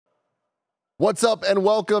What's up, and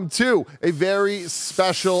welcome to a very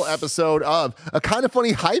special episode of a kind of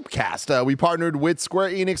funny Hypecast. We partnered with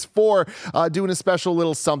Square Enix for doing a special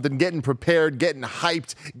little something, getting prepared, getting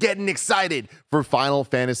hyped, getting excited for Final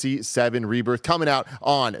Fantasy VII Rebirth coming out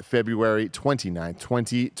on February 29th,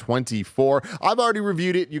 2024. I've already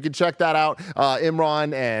reviewed it. You can check that out.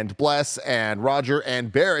 Imran and Bless and Roger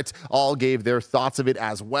and Barrett all gave their thoughts of it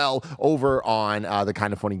as well over on the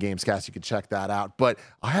Kind of Funny Gamescast. You can check that out. But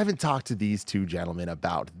I haven't talked to these two gentlemen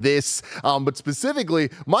about this, but specifically,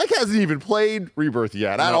 Mike hasn't even played Rebirth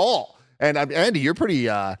yet at all. And Andy, you're pretty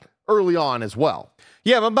early on as well.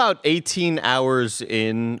 Yeah, I'm about 18 hours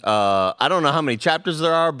in. I don't know how many chapters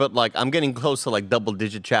there are, but like I'm getting close to like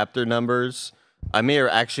double-digit chapter numbers. I may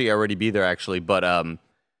actually already be there, but I'm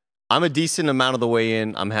a decent amount of the way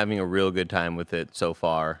in. I'm having a real good time with it so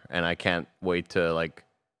far, and I can't wait to like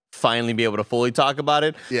finally be able to fully talk about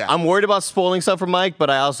it. Yeah. I'm worried about spoiling stuff for Mike, but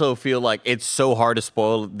I also feel like it's so hard to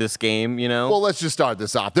spoil this game, you know? Well, let's just start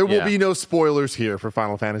this off. There will be no spoilers here for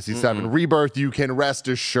Final Fantasy VII Rebirth. You can rest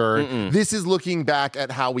assured. This is looking back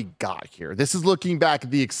at how we got here. This is looking back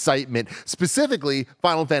at the excitement, specifically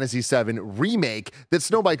Final Fantasy VII Remake that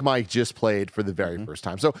Snowbike Mike just played for the very first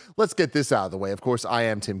time. So let's get this out of the way. Of course, I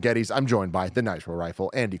am Tim Geddes. I'm joined by the Nitro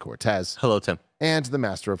Rifle, Andy Cortez. Hello, Tim. And the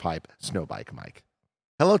Master of Hype, Snowbike Mike.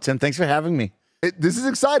 Hello, Tim. Thanks for having me. This is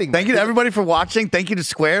exciting. Thank you to everybody for watching. Thank you to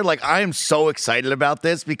Square. Like, I am so excited about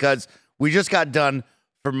this because we just got done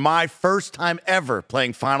for my first time ever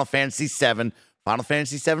playing Final Fantasy VII, Final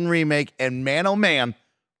Fantasy VII Remake, and man, oh man,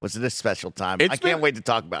 was it a special time. I can't wait to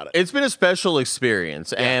talk about it. It's been a special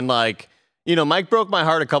experience, and like, you know, Mike broke my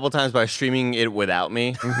heart a couple times by streaming it without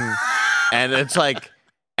me, and it's like...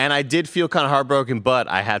 And I did feel kind of heartbroken, but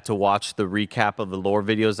I had to watch the recap of the lore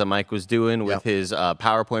videos that Mike was doing with his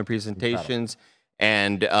PowerPoint presentations.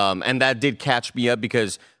 And that did catch me up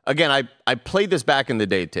because, again, I played this back in the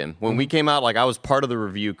day, Tim. When we came out, like, I was part of the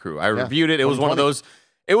review crew. I reviewed it. It was one of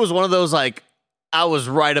those, like, I was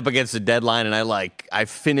right up against the deadline, and I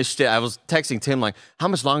finished it. I was texting Tim, like, how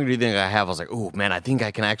much longer do you think I have? I was like, oh, man, I think I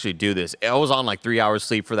can actually do this. I was on, like, 3 hours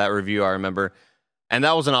sleep for that review, I remember. And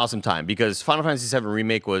that was an awesome time because Final Fantasy VII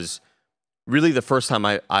Remake was really the first time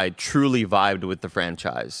I truly vibed with the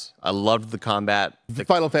franchise. I loved the combat. The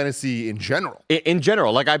Final Fantasy in general. In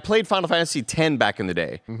general. Like, I played Final Fantasy X back in the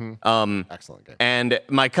day. Excellent game. And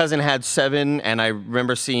my cousin had 7, and I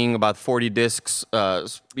remember seeing about 40 discs,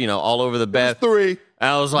 all over the bed. 3. And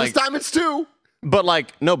I was like... This time it's 2. But,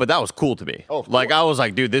 like, no, but that was cool to me. Oh, like, I was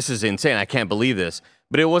like, dude, this is insane. I can't believe this.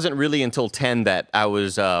 But it wasn't really until 10 that I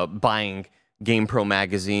was buying GamePro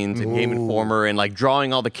magazines and Game Informer and like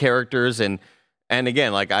drawing all the characters and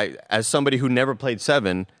again, like as somebody who never played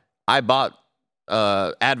 7, I bought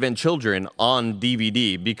Advent Children on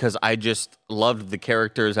DVD because I just loved the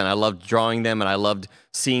characters and I loved drawing them and I loved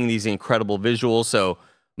seeing these incredible visuals. So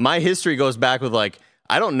my history goes back with like,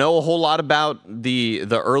 I don't know a whole lot about the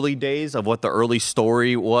early days of what the early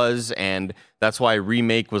story was, and that's why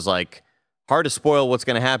Remake was like hard to spoil what's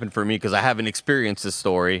going to happen for me because I haven't experienced this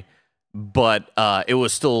story. But it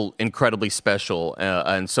was still incredibly special.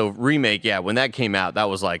 And so Remake, when that came out, that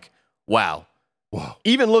was like, wow.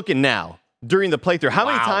 Even looking now, during the playthrough, how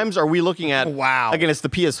many times are we looking at... Again, it's the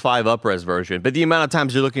PS5 up-res version, but the amount of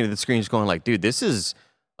times you're looking at the screen just going like, dude, this is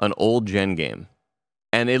an old-gen game.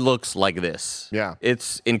 And it looks like this. Yeah.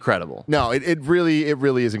 It's incredible. No, it really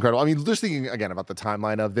is incredible. I mean, just thinking again about the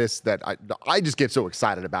timeline of this, that I just get so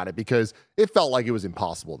excited about it because it felt like it was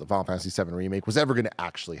impossible that Final Fantasy VII Remake was ever going to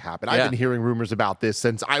actually happen. I've been hearing rumors about this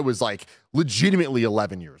since I was like legitimately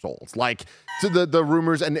 11 years old. Like, to the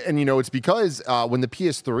rumors, and you know, it's because when the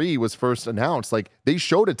PS3 was first announced, like they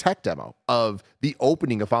showed a tech demo of the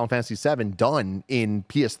opening of Final Fantasy VII done in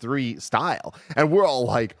PS3 style. And we're all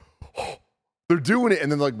like, oh, they're doing it, and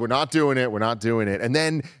then like we're not doing it, and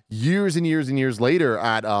then years and years and years later,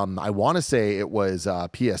 at I want to say it was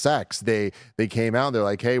PSX, they came out, they're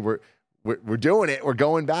like, hey, we're doing it, we're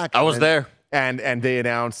going back. I was there, and they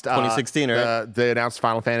announced 2016, right? They announced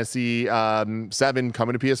Final Fantasy 7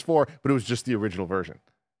 coming to PS4, but it was just the original version,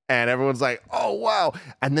 and everyone's like, oh wow,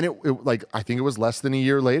 and then it like I think it was less than a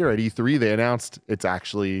year later at E3 they announced it's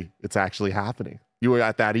actually happening. You were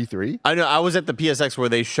at that E3? I know. I was at the PSX where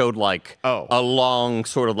they showed like a long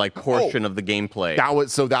sort of like portion of the gameplay. That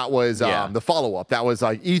was the follow-up. That was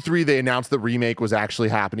like E3. They announced the remake was actually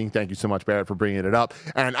happening. Thank you so much, Barrett, for bringing it up.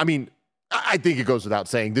 And I mean, I think it goes without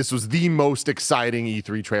saying this was the most exciting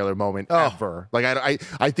E3 trailer moment ever. Like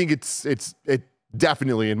I think it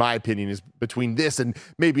definitely, in my opinion, is between this and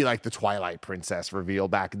maybe like the Twilight Princess reveal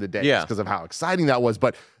back in the day, just because of how exciting that was.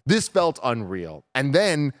 But this felt unreal. And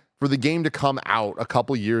then for the game to come out a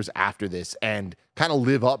couple years after this and kind of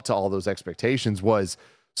live up to all those expectations was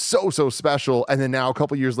so special. And then now a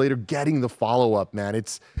couple years later, getting the follow-up, man,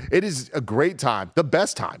 it is a great time, the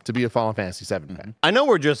best time to be a Final Fantasy VII fan. I know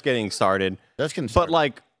we're just getting started, but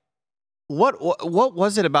like, what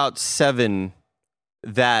was it about 7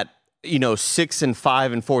 that 6 and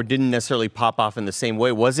 5 and 4 didn't necessarily pop off in the same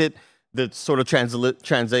way? Was it the sort of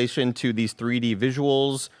translation to these 3D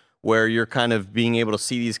visuals where you're kind of being able to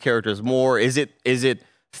see these characters more? Is it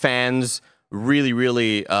fans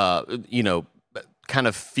really kind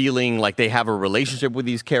of feeling like they have a relationship with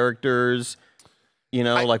these characters?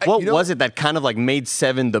 What was it that kind of like made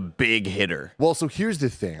 7 the big hitter? Well, so here's the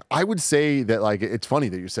thing. I would say that like it's funny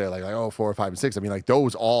that you say like 4, 5, and 6. I mean, like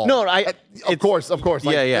those all. No, of course.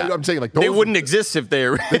 Like, yeah. I'm saying like those they wouldn't exist if they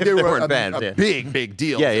weren't fans. A big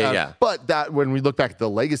deal. Yeah. But that when we look back at the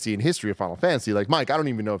legacy and history of Final Fantasy, like Mike, I don't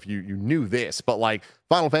even know if you knew this, but like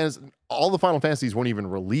Final Fantasy, all the Final Fantasies weren't even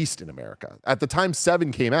released in America at the time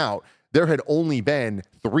 7 came out. There had only been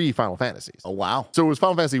 3 Final Fantasies. Oh, wow. So it was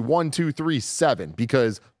Final Fantasy 1, 2, 3, 7,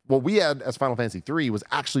 because what we had as Final Fantasy 3 was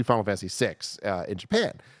actually Final Fantasy 6 in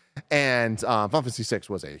Japan. And Final Fantasy 6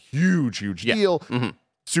 was a huge deal. Mm-hmm.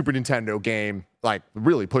 Super Nintendo game, like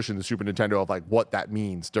really pushing the Super Nintendo of like what that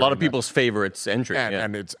means. A lot of people's favorites entry.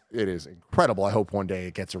 And it is incredible. I hope one day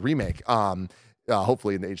it gets a remake.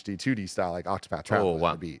 Hopefully in the HD 2D style, like Octopath Traveler.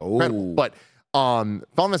 That would be incredible. But Final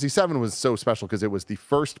Fantasy VII was so special because it was the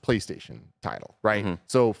first PlayStation title, right? Mm-hmm.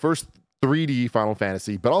 So first 3D Final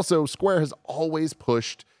Fantasy, but also Square has always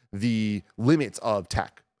pushed the limits of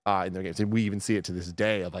tech in their games. And we even see it to this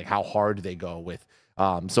day of like how hard they go with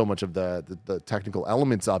so much of the technical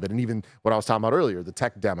elements of it. And even what I was talking about earlier, the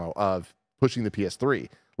tech demo of pushing the PS3.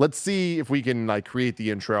 Let's see if we can like create the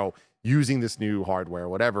intro using this new hardware or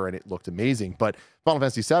whatever. And it looked amazing. But Final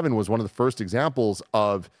Fantasy VII was one of the first examples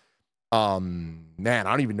of I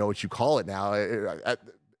don't even know what you call it now.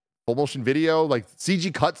 Full motion video, like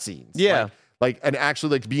CG cutscenes. Yeah. And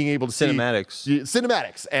actually like being able to cinematics. See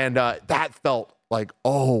cinematics. And that felt like,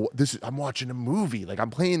 I'm watching a movie. Like I'm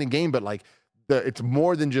playing a game, but like it's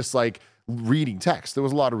more than just like reading text. There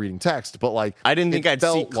was a lot of reading text, but like I didn't think I'd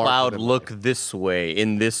see Cloud look this way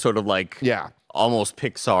in this sort of like almost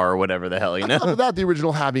Pixar or whatever the hell, On top of that, the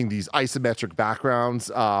original having these isometric backgrounds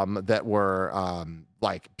that were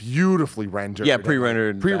like beautifully rendered. Yeah,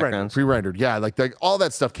 pre-rendered. Yeah, like all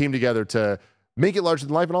that stuff came together to make it larger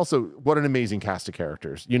than life, and also what an amazing cast of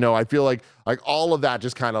characters. I feel like all of that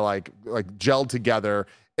just kind of like gelled together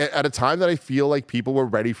at a time that I feel like people were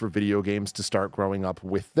ready for video games to start growing up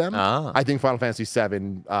with them. I think Final Fantasy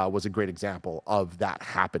VII was a great example of that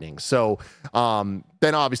happening. So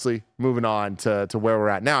then obviously moving on to where we're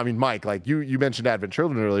at now. I mean, Mike, like you mentioned Advent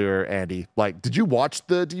Children earlier, Andy. Like, did you watch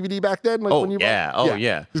the DVD back then? Like,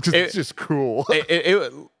 yeah. It's just cool.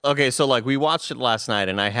 Okay, so like we watched it last night,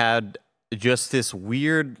 and I had just this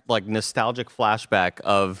weird like nostalgic flashback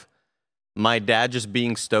of my dad just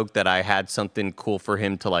being stoked that I had something cool for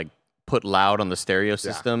him to like put loud on the stereo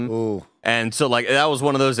system. Ooh. And so like that was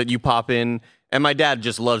one of those that you pop in, and my dad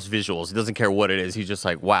just loves visuals. He doesn't care what it is. He's just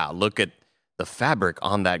like, wow, look at the fabric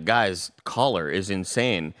on that guy's collar is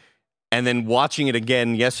insane. And then watching it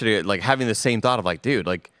again yesterday, like having the same thought of like, dude,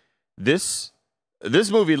 like this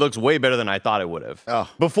movie looks way better than I thought it would have. Oh.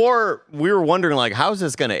 Before we were wondering like, how's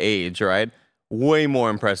this gonna age, right? Way more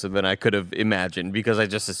impressive than I could have imagined, because I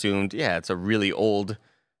just assumed, it's a really old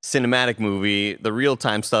cinematic movie. The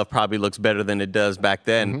real-time stuff probably looks better than it does back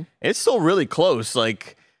then. Mm-hmm. It's still really close.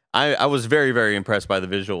 Like, I was very, very impressed by the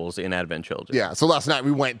visuals in Advent Children. Yeah, so last night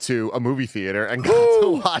we went to a movie theater and got to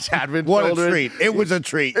watch Advent Children. What a treat. It was a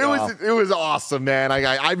treat. It was awesome, man.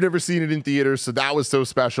 I've never seen it in theaters, so that was so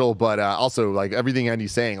special. But also, like, everything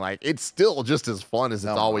Andy's saying, like, it's still just as fun as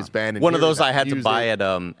it's always been. And one of those I had to buy at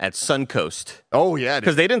Suncoast. Oh, yeah.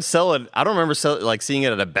 Because they didn't sell it. I don't remember seeing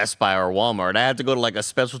it at a Best Buy or Walmart. I had to go to, like, a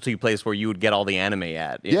specialty place where you would get all the anime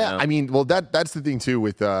at. You know? I mean, well, that's the thing, too,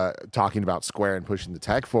 with talking about Square and pushing the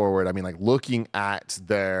tech forward. I mean, like, looking at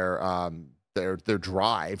their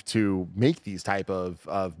drive to make these type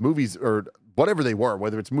of movies or whatever they were,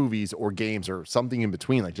 whether it's movies or games or something in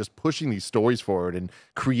between, like just pushing these stories forward and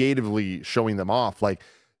creatively showing them off. Like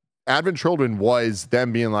Advent Children was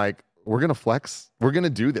them being like, we're going to flex. We're going to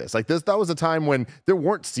do this. Like that was a time when there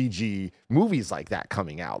weren't CG movies like that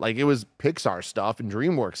coming out. Like it was Pixar stuff and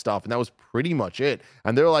DreamWorks stuff. And that was pretty much it.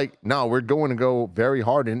 And they're like, no, we're going to go very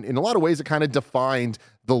hard. And in a lot of ways, it kind of defined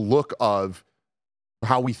the look of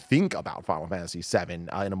how we think about Final Fantasy VII in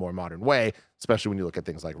a more modern way, especially when you look at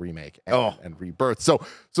things like Remake and Rebirth. So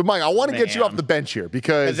Mike, I want to get you off the bench here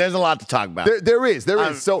because there's a lot to talk about. There is.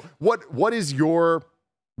 So what is your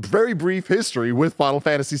very brief history with Final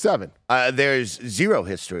Fantasy VII. There's zero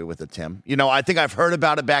history with it, Tim. You know, I think I've heard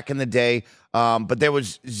about it back in the day, but there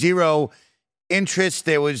was zero interest.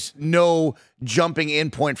 There was no jumping in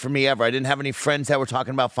point for me ever. I didn't have any friends that were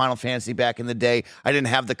talking about Final Fantasy back in the day. I didn't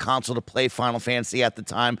have the console to play Final Fantasy at the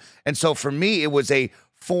time. And so for me, it was a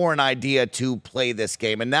foreign idea to play this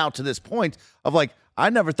game. And now to this point of like, I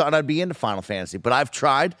never thought I'd be into Final Fantasy, but I've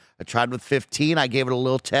tried. I tried with 15. I gave it a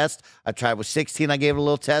little test. I tried with 16. I gave it a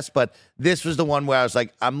little test. But this was the one where I was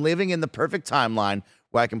like, I'm living in the perfect timeline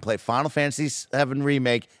where I can play Final Fantasy VII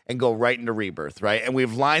Remake and go right into Rebirth, right? And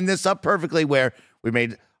we've lined this up perfectly where we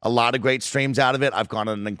made a lot of great streams out of it. I've gone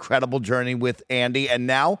on an incredible journey with Andy, and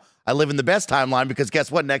now I live in the best timeline because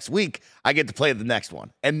guess what? Next week, I get to play the next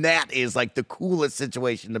one. And that is like the coolest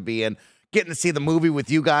situation to be in. Getting to see the movie with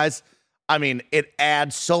you guys, I mean, it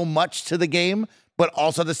adds so much to the game, but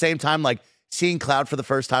also at the same time, like, seeing Cloud for the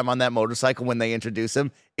first time on that motorcycle when they introduce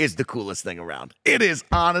him is the coolest thing around. It is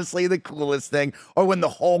honestly the coolest thing. Or when the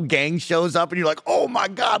whole gang shows up and you're like, oh my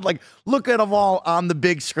God, like, look at them all on the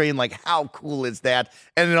big screen. Like, how cool is that?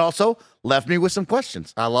 And it also left me with some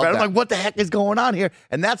questions. I love that. I'm like, what the heck is going on here?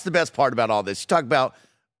 And that's the best part about all this. You talk about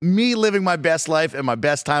me living my best life and my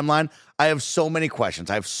best timeline. I have so many questions.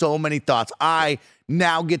 I have so many thoughts. I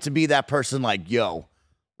now get to be that person like, yo,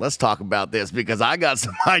 let's talk about this because I got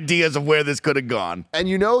some ideas of where this could have gone. And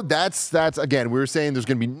you know, that's again, we were saying there's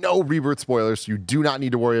going to be no Rebirth spoilers, so you do not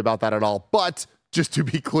need to worry about that at all. But just to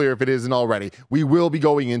be clear, if it isn't already, we will be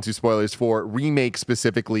going into spoilers for Remake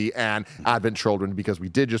specifically and Advent Children because we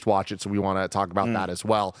did just watch it, so we want to talk about that as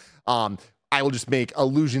well. I will just make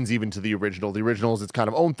allusions even to the original. The original is its kind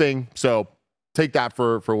of own thing, so take that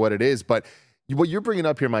for what it is. But what you're bringing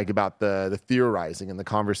up here, Mike, about the theorizing and the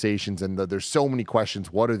conversations and there's so many questions.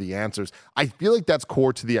 What are the answers? I feel like that's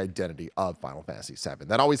core to the identity of Final Fantasy VII.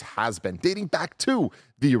 That always has been, dating back to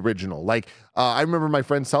the original. Like, I remember my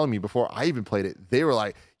friends telling me before I even played it, they were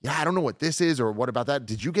like, yeah, I don't know what this is or what about that?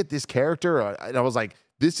 Did you get this character? And I was like,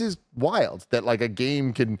 this is wild that like a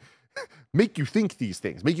game can make you think these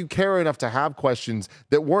things, make you care enough to have questions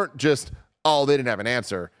that weren't just, oh, they didn't have an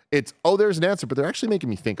answer. It's, oh, there's an answer, but they're actually making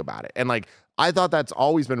me think about it. And like, I thought that's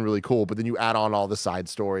always been really cool, but then you add on all the side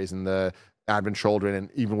stories and the Advent Children, and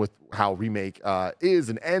even with how Remake is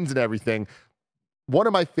and ends and everything. One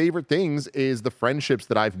of my favorite things is the friendships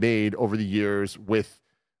that I've made over the years with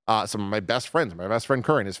some of my best friends. My best friend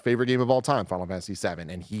Curran, his favorite game of all time, Final Fantasy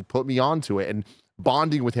VII, and he put me onto it, and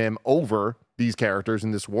bonding with him over these characters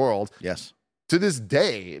in this world. Yes. To this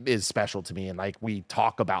day is special to me, and like we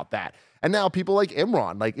talk about that. And now people like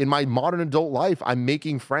Imran, like in my modern adult life, I'm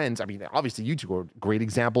making friends. I mean, obviously you two are great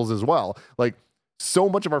examples as well. Like so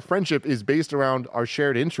much of our friendship is based around our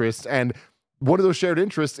shared interests, and one of those shared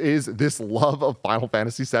interests is this love of Final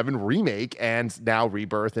Fantasy VII Remake and now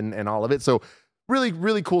Rebirth and all of it. So really,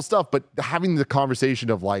 really cool stuff. But having the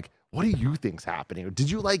conversation of like, what do you think's happening? Or did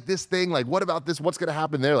you like this thing? Like, what about this? What's going to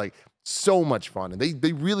happen there? Like, so much fun. And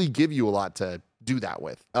they really give you a lot to do that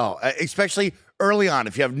with. Oh, especially early on,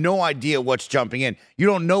 if you have no idea what's jumping in, you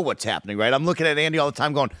don't know what's happening, right? I'm looking at Andy all the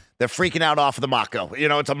time going, they're freaking out off of the Mako. You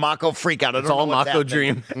know, it's a Mako freak out. It's all Mako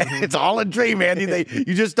dream. It's all a dream, Andy.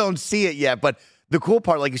 You just don't see it yet. But the cool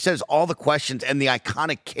part, like you said, is all the questions and the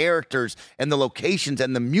iconic characters and the locations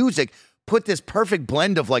and the music put this perfect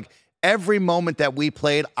blend of like every moment that we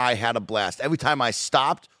played, I had a blast. Every time I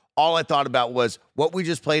stopped, all I thought about was what we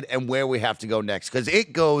just played and where we have to go next. Because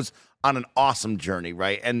it goes on an awesome journey,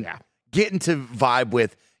 right? And getting to vibe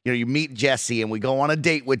with, you know, you meet Jesse and we go on a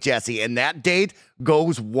date with Jesse and that date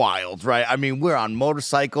goes wild, right? I mean, we're on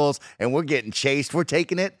motorcycles and we're getting chased. We're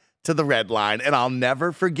taking it to the red line and I'll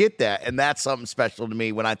never forget that. And that's something special to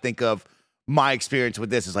me when I think of my experience with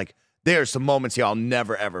this. Is like, there's some moments here I'll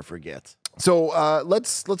never, ever forget. So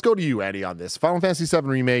let's go to you, Eddie, on this. Final Fantasy VII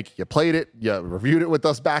Remake, you played it, you reviewed it with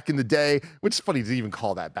us back in the day, which is funny to even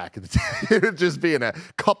call that back in the day, just being a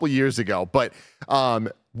couple years ago. But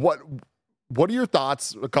what are your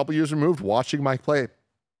thoughts a couple years removed, watching Mike play,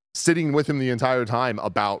 sitting with him the entire time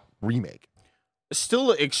about Remake?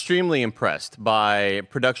 Still extremely impressed by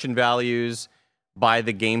production values, by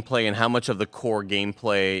the gameplay, and how much of the core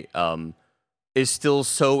gameplay is still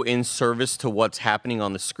so in service to what's happening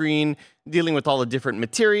on the screen, dealing with all the different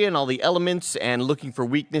materia and all the elements and looking for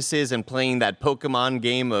weaknesses and playing that Pokemon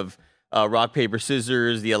game of rock, paper,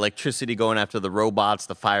 scissors, the electricity going after the robots,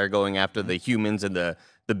 the fire going after the humans and the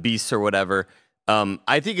beasts or whatever.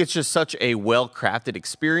 I think it's just such a well-crafted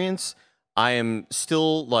experience. I am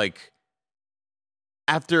still like,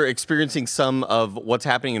 after experiencing some of what's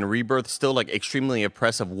happening in Rebirth, still like extremely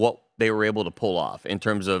impressed of what they were able to pull off in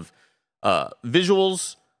terms of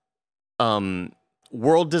visuals,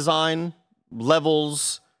 world design,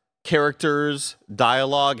 levels, characters,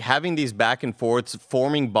 dialogue, having these back and forths,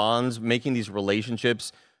 forming bonds, making these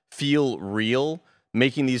relationships feel real,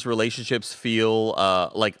 making these relationships feel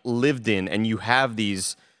like lived in, and you have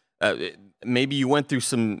these. Maybe you went through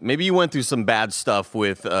some bad stuff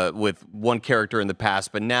with one character in the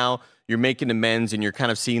past, but now you're making amends and you're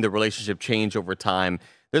kind of seeing the relationship change over time.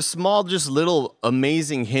 There's small, just little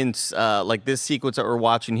amazing hints, like this sequence that we're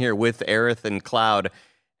watching here with Aerith and Cloud.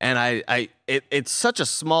 And it's such a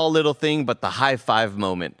small little thing, but the high five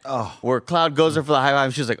moment where Cloud goes there for the high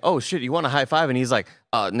five, she's like, "Oh shit, you want a high five?" And he's like,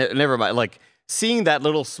 never mind. Like seeing that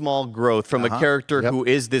little small growth from a character who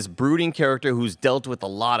is this brooding character who's dealt with a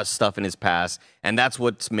lot of stuff in his past, and that's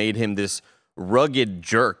what's made him this rugged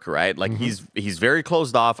jerk, right? Like he's very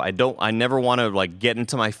closed off. I never want to like get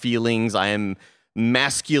into my feelings. I am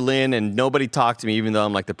masculine and nobody talk to me, even though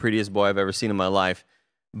I'm like the prettiest boy I've ever seen in my life.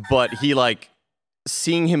 But he like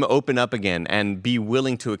seeing him open up again and be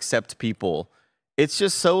willing to accept people, it's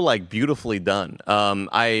just so like beautifully done.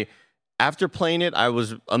 After playing it, I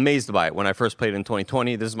was amazed by it when I first played it in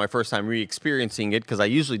 2020. This is my first time re-experiencing it because I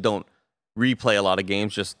usually don't replay a lot of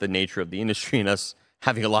games, just the nature of the industry and us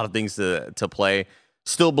having a lot of things to play.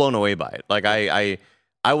 Still blown away by it. Like I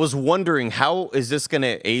was wondering, how is this going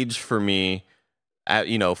to age for me at,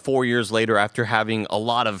 4 years later after having a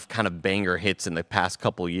lot of kind of banger hits in the past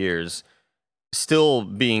couple years, still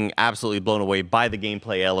being absolutely blown away by the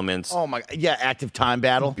gameplay elements. Oh my, yeah, active time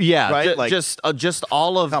battle. Yeah, right. Just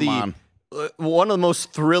all of one of the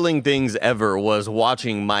most thrilling things ever was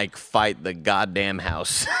watching Mike fight the goddamn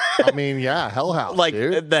house. I mean, yeah, Hell House. Like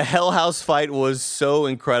dude. the Hell House fight was so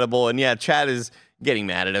incredible, and yeah, Chad is getting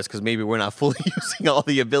mad at us because maybe we're not fully using all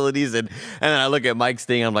the abilities, and then I look at Mike's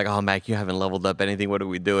thing, I'm like, oh, Mike, you haven't leveled up anything. What are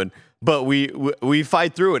we doing? But we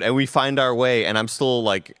fight through it and we find our way, and I'm still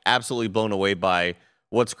like absolutely blown away by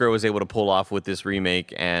what Square was able to pull off with this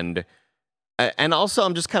remake, and also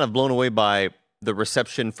I'm just kind of blown away by the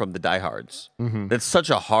reception from the diehards. That's such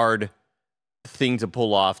a hard thing to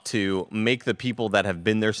pull off, to make the people that have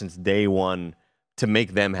been there since day one, to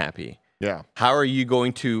make them happy. Yeah. How are you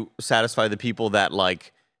going to satisfy the people that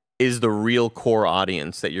like is the real core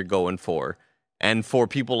audience that you're going for? And for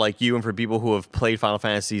people like you and for people who have played Final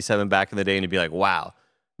Fantasy VII back in the day and to be like, wow,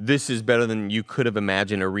 this is better than you could have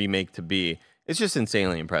imagined a remake to be. It's just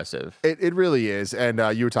insanely impressive. It really is. And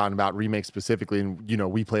you were talking about remakes specifically,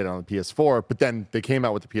 and we played it on the PS4, but then they came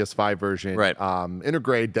out with the PS5 version, right?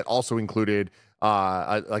 Intergrade that also included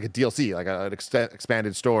like a DLC, like an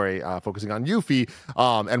expanded story focusing on Yuffie.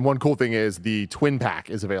 And one cool thing is the twin pack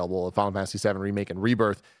is available of Final Fantasy VII Remake and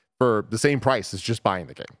Rebirth for the same price as just buying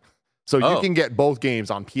the game. So you can get both games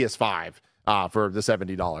on PS5 for the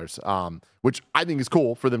 $70, which I think is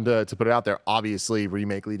cool for them to put it out there. Obviously,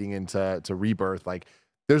 remake leading into Rebirth, like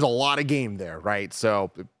there's a lot of game there, right?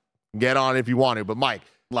 So get on if you want to. But Mike,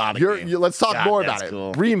 let's talk more about it.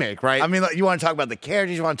 Cool. Remake, right? I mean, you want to talk about the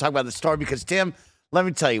characters, you want to talk about the story, because Tim, let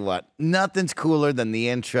me tell you what, nothing's cooler than the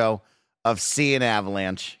intro of seeing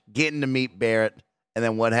Avalanche, getting to meet Barrett, and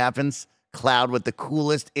then what happens? Cloud with the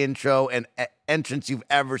coolest intro and entrance you've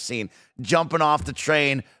ever seen, jumping off the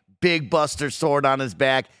train, big Buster sword on his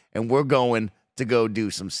back, and we're going to go do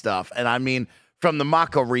some stuff. And I mean, from the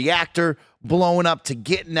Mako reactor blowing up to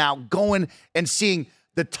getting out, going and seeing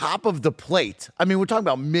the top of the plate. I mean, we're talking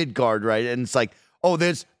about Midgard, right? And it's like, oh,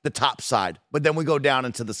 there's the top side. But then we go down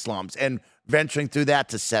into the slums and venturing through that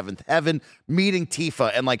to Seventh Heaven, meeting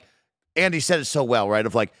Tifa. And like Andy said it so well, right?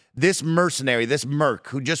 Of like this mercenary, this merc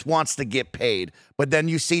who just wants to get paid. But then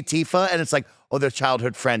you see Tifa and it's like, oh, they're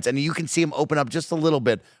childhood friends. And you can see him open up just a little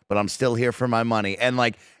bit, but I'm still here for my money. And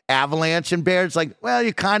like Avalanche and Baird's like, well,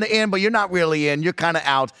 you're kind of in, but you're not really in. You're kind of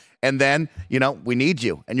out. And then, we need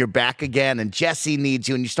you and you're back again. And Jesse needs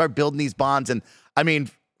you and you start building these bonds. And I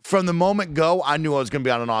mean, from the moment go, I knew I was going to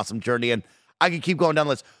be on an awesome journey. And I could keep going down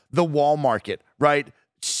the list. The wall market, right?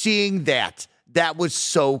 Seeing that was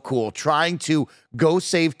so cool. Trying to go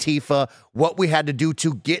save Tifa, what we had to do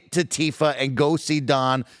to get to Tifa and go see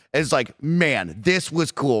Dawn is like, man, this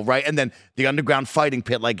was cool, right? And then the underground fighting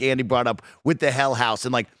pit, like Andy brought up with the Hell House,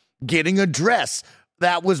 and like getting a dress.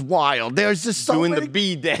 That was wild. There's just so doing many, the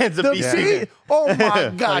bee dance. The bee. Oh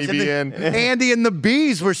my gosh. And Andy and the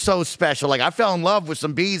bees were so special. Like I fell in love with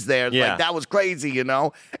some bees there. Yeah. Like that was crazy,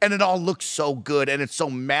 And it all looks so good and it's so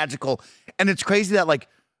magical. And it's crazy that like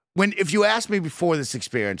if you asked me before this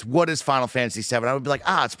experience, what is Final Fantasy VII? I would be like,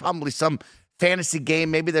 it's probably some fantasy game.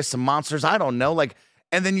 Maybe there's some monsters. I don't know. Like,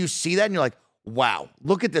 and then you see that and you're like, wow,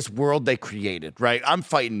 look at this world they created, right? I'm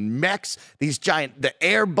fighting mechs, the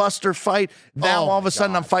air buster fight. Now all of a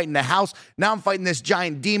sudden I'm fighting the house. Now I'm fighting this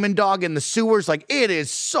giant demon dog in the sewers. Like, it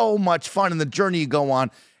is so much fun in the journey you go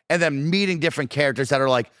on. And then meeting different characters that are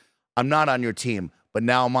like, I'm not on your team, but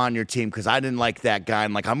now I'm on your team because I didn't like that guy.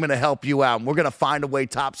 And like, I'm going to help you out. And we're going to find a way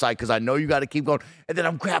topside because I know you got to keep going. And then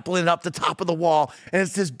I'm grappling up the top of the wall. And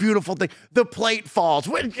it's this beautiful thing. The plate falls.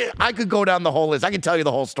 I could go down the whole list. I can tell you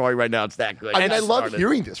the whole story right now. It's that good. I love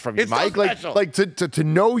hearing this from you, It's Mike. so Like to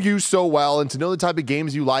know you so well and to know the type of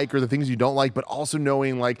games you like or the things you don't like, but also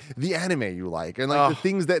knowing like the anime you like and like the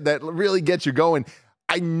things that really get you going.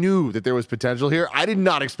 I knew that there was potential here. I did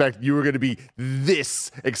not expect you were going to be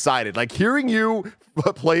this excited. Like hearing you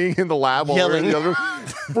playing in the lab while Yelling. the other,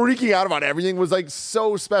 freaking out about everything was like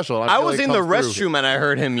so special. I was in the restroom and I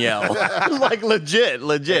heard him yell. Like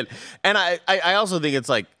legit. And I also think it's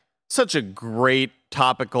like such a great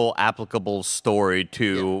topical, applicable story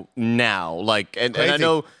to now. Like, and I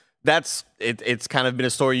know it's kind of been a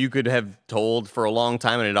story you could have told for a long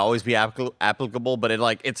time and it'd always be applicable,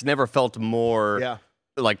 but it's never felt more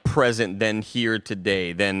like present than here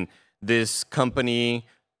today, than this company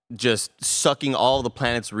just sucking all the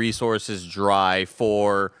planet's resources dry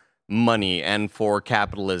for money and for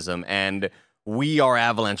capitalism. And we are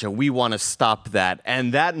Avalanche and we want to stop that.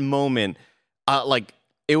 And that moment,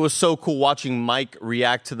 it was so cool watching Mike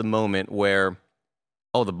react to the moment where,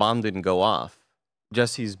 the bomb didn't go off.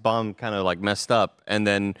 Jesse's bomb kind of like messed up. And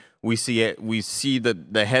then we see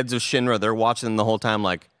the heads of Shinra, they're watching them the whole time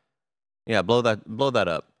like, yeah, blow that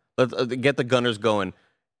up. Let's get the gunners going.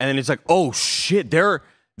 And then it's like, oh shit,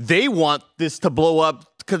 they want this to blow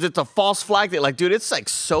up because it's a false flag. Like, dude, it's like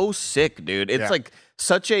so sick, dude. It's like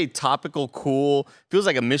such a topical, cool, feels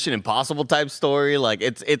like a Mission Impossible type story. Like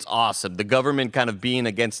it's awesome. The government kind of being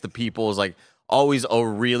against the people is like always a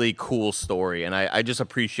really cool story, and I just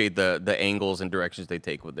appreciate the angles and directions they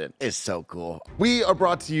take with it. It's so cool. We are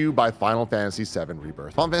brought to you by Final Fantasy VII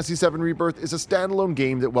Rebirth. Final Fantasy VII Rebirth is a standalone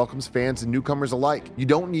game that welcomes fans and newcomers alike. You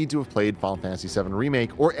don't need to have played Final Fantasy VII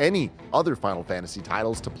Remake or any other Final Fantasy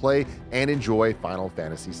titles to play and enjoy Final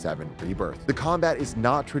Fantasy VII Rebirth. The combat is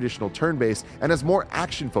not traditional turn-based and has more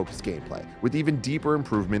action-focused gameplay, with even deeper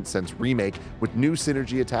improvements since Remake, with new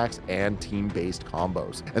synergy attacks and team-based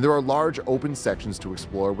combos. And there are large open sections to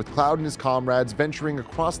explore, with Cloud and his comrades venturing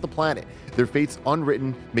across the planet, their fates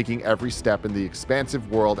unwritten, making every step in the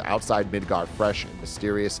expansive world outside Midgard fresh and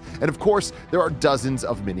mysterious. And of course, there are dozens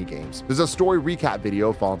of mini-games. There's a story recap video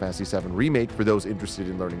of Final Fantasy VII Remake for those interested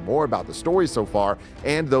in learning more about the story so far,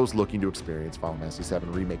 and those looking to experience Final Fantasy VII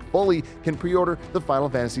Remake fully can pre-order the Final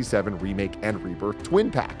Fantasy VII Remake and Rebirth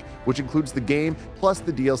Twin Pack, which includes the game plus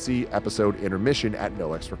the DLC episode intermission at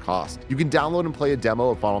no extra cost. You can download and play a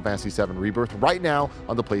demo of Final Fantasy VII Rebirth right now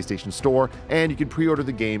on the PlayStation Store, and you can pre-order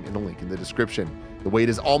the game in the link in the description. The wait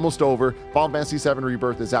is almost over. Final Fantasy VII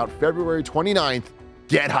Rebirth is out February 29th.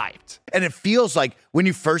 Get hyped. And it feels like when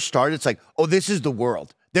you first start, it's like, oh, this is the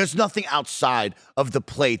world. There's nothing outside of the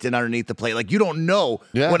plate and underneath the plate. Like, you don't know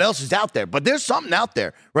what else is out there, but there's something out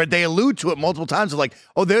there, right? They allude to it multiple times of like,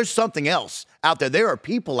 oh, there's something else out there. There are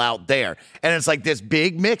people out there. And it's like this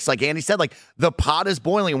big mix, like Andy said, like the pot is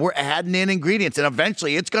boiling and we're adding in ingredients and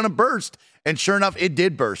eventually it's going to burst. And sure enough, it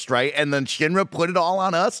did burst, right? And then Shinra put it all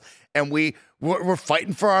on us and we're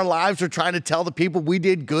fighting for our lives. We're trying to tell the people we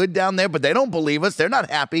did good down there, but they don't believe us. They're not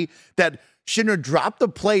happy that Shinra dropped the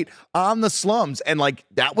plate on the slums and like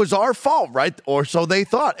that was our fault, right? Or so they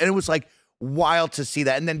thought. And it was like wild to see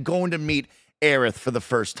that. And then going to meet Aerith for the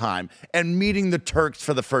first time and meeting the Turks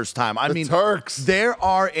for the first time. I mean, Turks. There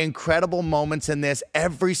are incredible moments in this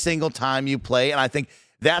every single time you play. And I think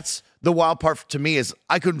that's the wild part to me is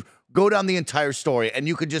I could go down the entire story and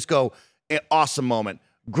you could just go, awesome moment.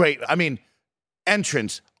 Great. I mean,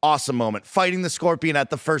 entrance, awesome moment. Fighting the Scorpion at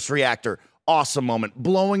the first reactor, awesome moment.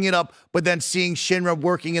 Blowing it up, but then seeing Shinra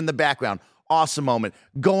working in the background, awesome moment.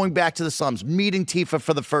 Going back to the slums, meeting Tifa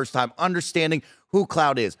for the first time, understanding who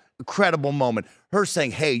Cloud is, incredible moment. Her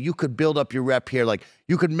saying, hey, you could build up your rep here. Like,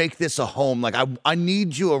 you could make this a home. Like, I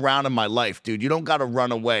need you around in my life, dude. You don't got to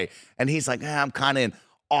run away. And he's like, I'm kind of in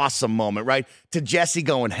awesome moment, right? To Jesse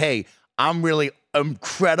going, hey, I'm really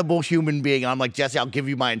incredible human being. I'm like, Jesse, I'll give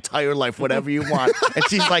you my entire life, whatever you want. And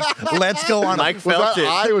she's like, let's go on. Mike felt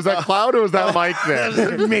it. Was that Cloud or was that Mike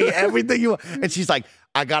then? Me, everything you want. And she's like,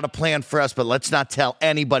 I got a plan for us, but let's not tell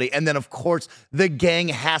anybody. And then, of course, the gang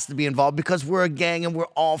has to be involved because we're a gang and we're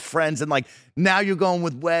all friends. And like, now you're going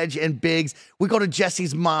with Wedge and Biggs. We go to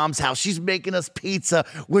Jesse's mom's house. She's making us pizza.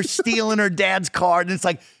 We're stealing her dad's car. And it's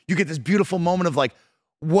like, you get this beautiful moment of like,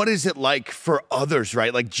 what is it like for others,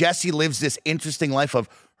 right? Like Jessie lives this interesting life of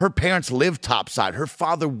her parents live topside. Her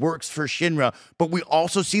father works for Shinra, but we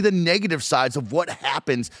also see the negative sides of what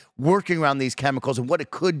happens working around these chemicals and what it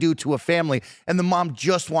could do to a family. And the mom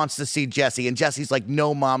just wants to see Jessie. And Jessie's like,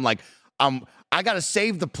 no, Mom, like, I got to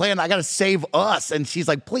save the plan. I got to save us. And she's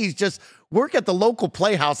like, please just work at the local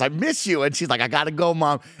playhouse. I miss you. And she's like, I got to go,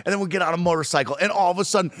 Mom. And then we get on a motorcycle. And all of a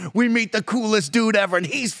sudden, we meet the coolest dude ever. And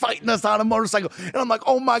he's fighting us on a motorcycle. And I'm like,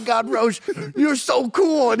 oh, my God, Roche, you're so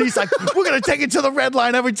cool. And he's like, we're going to take it to the red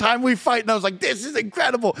line every time we fight. And I was like, this is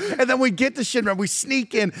incredible. And then we get to Shinra. We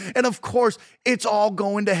sneak in. And, of course, it's all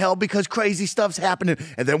going to hell because crazy stuff's happening.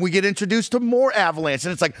 And then we get introduced to more Avalanche.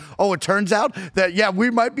 And it's like, oh, it turns out that, yeah, we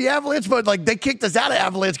might be Avalanche, but, like, they kicked us out of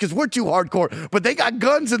Avalanche because we're too hardcore. But they got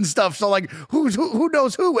guns and stuff. So, like, who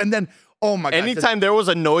knows who? And then, oh my God. Anytime there was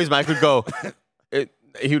a noise, Mike would go,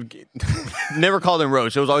 he would never called him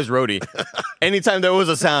Roach. It was always Rhodey. Anytime there was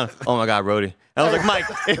a sound, oh my God, Rhodey. I was like, Mike,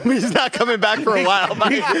 he's not coming back for a while.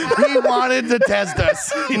 Mike. He wanted to test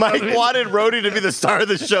us. Mike wanted Rhodey to be the star of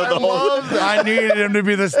the show the whole time. I needed him to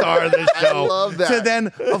be the star of the show. I love that. So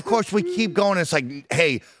then, of course, we keep going. It's like,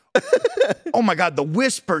 hey, oh my God, the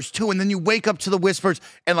whispers too. And then you wake up to the whispers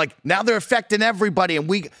and like now they're affecting everybody.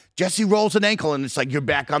 And Jessie rolls an ankle and it's like, you're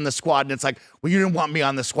back on the squad. And it's like, well, you didn't want me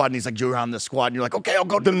on the squad. And he's like, you're on the squad. And you're like, okay, I'll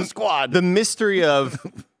go to the squad. The mystery of,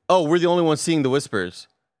 oh, we're the only ones seeing the whispers.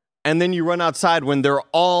 And then you run outside when they're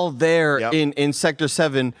all there in Sector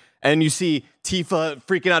 7 and you see Tifa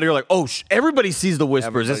freaking out. You're like, oh, everybody sees the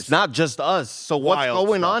whispers. It's not just us. So what's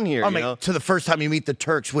going on here? To the first time you meet the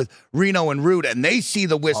Turks with Reno and Root, and they see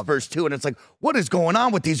the whispers too. And it's like, what is going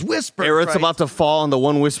on with these whispers? Aerith's about to fall and the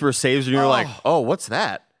one whisper saves you. And you're like, oh, what's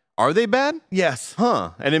that? Are they bad? Yes.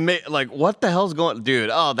 Huh. And it made like, what the hell's going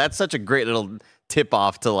dude? Oh, that's such a great little tip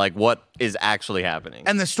off to like what is actually happening.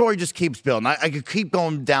 And the story just keeps building. I could keep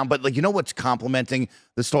going down, but like, you know what's complementing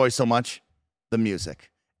the story so much? The music.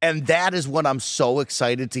 And that is what I'm so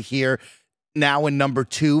excited to hear now in number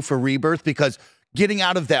 2 for Rebirth, because getting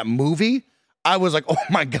out of that movie, I was like, oh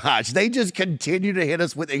my gosh, they just continue to hit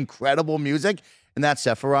us with incredible music. And that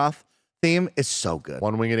Sephiroth theme is so good.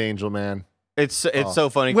 One-Winged Angel, man. It's so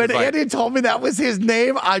funny. When Andy told me that was his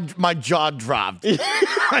name, my jaw dropped.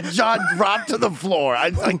 My jaw dropped to the floor.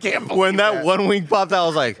 I can't believe when that one wing popped out, I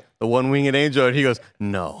was like, the one-winged angel. And he goes,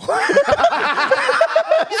 no.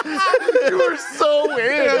 You were so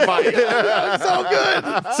in, Mike. So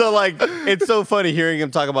good. So, like, it's so funny hearing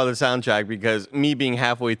him talk about the soundtrack because me being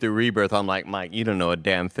halfway through Rebirth, I'm like, Mike, you don't know a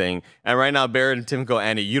damn thing. And right now, Barrett and Tim go,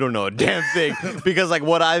 Andy, you don't know a damn thing. Because, like,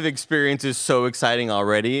 what I've experienced is so exciting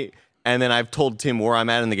already. And then I've told Tim where I'm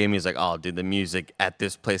at in the game. He's like, oh, dude, the music at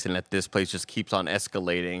this place and at this place just keeps on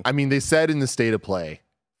escalating. I mean, they said in the state of play,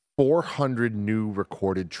 400 new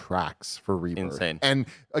recorded tracks for Rebirth. Insane. And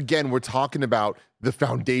again, we're talking about the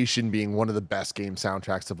Foundation being one of the best game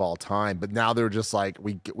soundtracks of all time. But now they're just like,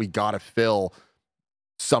 we got to fill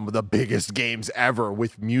some of the biggest games ever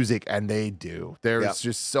with music. And they do. There's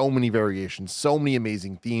just so many variations, so many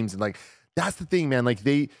amazing themes. And like, that's the thing, man. Like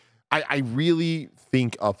I really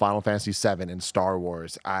think of Final Fantasy VII and Star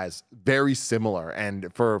Wars as very similar,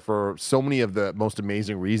 and for so many of the most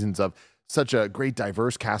amazing reasons of such a great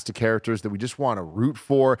diverse cast of characters that we just want to root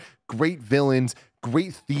for, great villains,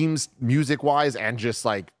 great themes music-wise, and just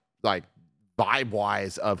like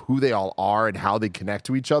vibe-wise of who they all are and how they connect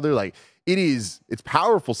to each other. Like it's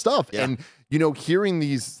powerful stuff. Yeah. And you know, hearing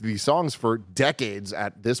these songs for decades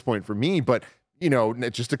at this point for me, but you know,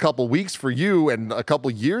 just a couple weeks for you and a couple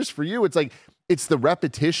years for you, it's like, it's the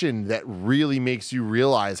repetition that really makes you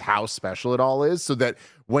realize how special it all is, so that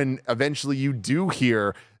when eventually you do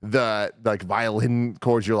hear the like violin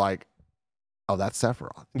chords, you're like, oh, that's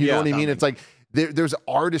Sephiroth. You know what I mean? It's like there's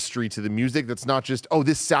artistry to the music that's not just, oh,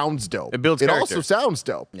 this sounds dope. It builds It character. also sounds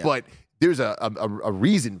dope, but there's a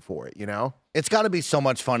reason for it, you know? It's got to be so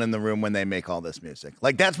much fun in the room when they make all this music.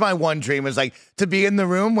 Like, that's my one dream, is like to be in the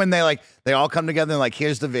room when they all come together and like,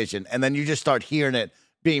 here's the vision. And then you just start hearing it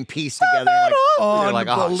being pieced together. You're like,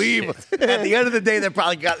 unbelievable. At the end of the day,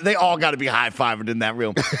 they all got to be high-fiving in that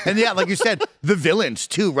room. And yeah, like you said, the villains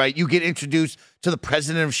too, right? You get introduced to the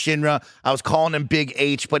president of Shinra. I was calling him Big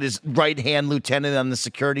H, but his right-hand lieutenant on the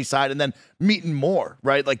security side, and then meeting more,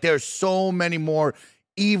 right? Like, there's so many more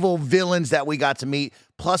evil villains that we got to meet,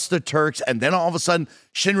 plus the Turks, and then all of a sudden,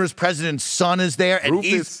 Shinra's president's son is there, and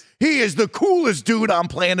he is the coolest dude on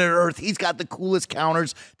planet Earth. He's got the coolest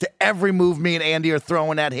counters to every move me and Andy are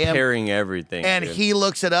throwing at him. Carrying everything. And he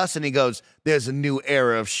looks at us and he goes, there's a new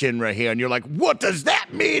era of Shinra here. And you're like, what does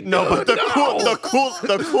that mean? No, but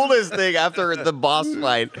the coolest thing after the boss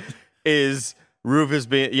fight is Rufus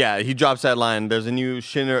he drops that line. There's a new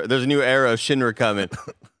era of Shinra coming.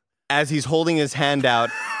 As he's holding his hand out,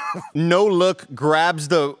 no look grabs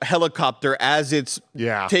the helicopter as it's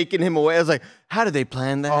taking him away. I was like, how did they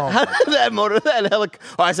plan that? How did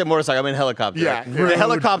I said motorcycle. I mean helicopter. Yeah, the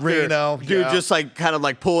helicopter, Reno, dude, just like kind of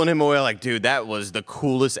like pulling him away. Like, dude, that was the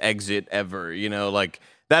coolest exit ever. You know, like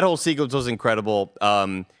that whole sequence was incredible.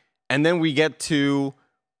 And then we get to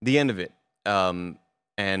the end of it,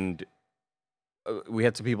 and we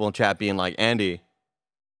had some people in chat being like, Andy,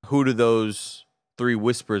 who do those 3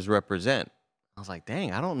 whispers represent? I was like,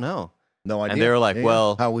 dang, I don't know. No idea. And they were like,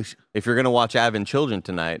 well, if you're gonna watch Advent Children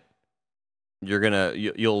tonight,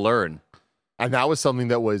 you'll learn. And that was something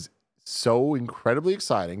that was so incredibly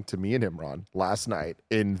exciting to me and Imran last night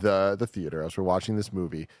in the theater as we're watching this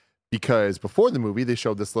movie, because before the movie they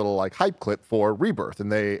showed this little like hype clip for Rebirth,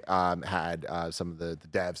 and they had some of the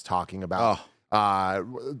devs talking about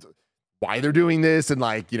why they're doing this, and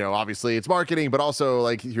like, you know, obviously it's marketing, but also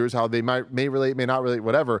like here's how they may relate, may not relate,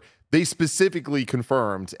 whatever. They specifically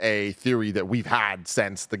confirmed a theory that we've had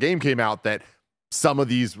since the game came out, that some of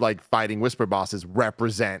these like fighting whisper bosses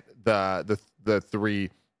represent the 3.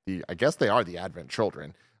 I guess they are the Advent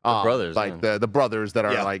Children, brothers, like the brothers that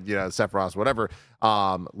are like, you know, Sephiroth, whatever.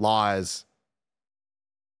 Laz,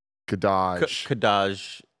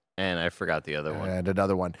 Kadaj, and I forgot the other one. And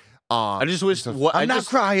another one. I just wish. I'm not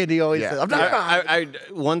crying. He always says, I'm not crying.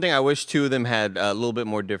 One thing I wish 2 of them had a little bit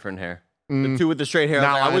more different hair. The 2 with the straight hair.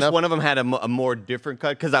 I wish one of them had a more different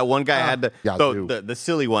cut, because that one guy had the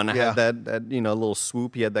silly one. I had that you know, little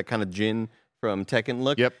swoop. He had that kind of Jin from Tekken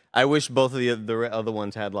look. Yep. I wish both of the other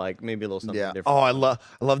ones had like maybe a little something different. Oh, I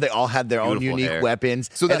love they all had their own unique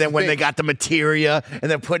weapons. So and then when they got the materia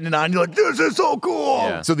and they're putting it on, you're like, this is so cool.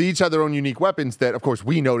 Yeah. So they each had their own unique weapons that, of course,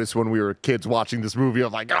 we noticed when we were kids watching this movie.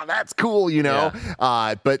 I'm like, oh, that's cool, you know?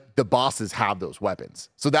 Yeah. But the bosses have those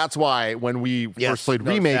weapons. So that's why when we first played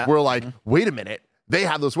Remake, we're like, wait a minute. They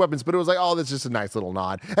have those weapons, but it was like, oh, that's just a nice little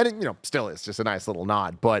nod. And it, you know, still is just a nice little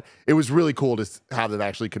nod. But it was really cool to have them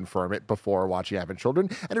actually confirm it before watching Advent Children.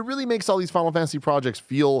 And it really makes all these Final Fantasy projects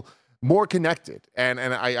feel more connected. And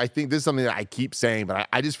I think this is something that I keep saying, but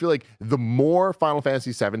I just feel like the more Final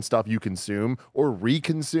Fantasy VII stuff you consume or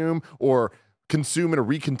reconsume or consume in a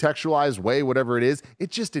recontextualized way, whatever it is,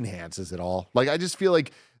 it just enhances it all. Like, I just feel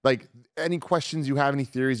like any questions you have, any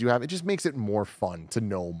theories you have, it just makes it more fun to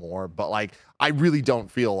know more. But like, I really don't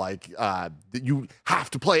feel like that you have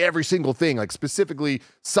to play every single thing, like specifically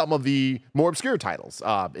some of the more obscure titles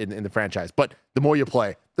in the franchise. But the more you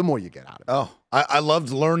play, the more you get out of it. Oh, I loved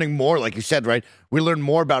learning more, like you said, right? We learned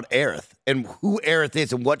more about Aerith and who Aerith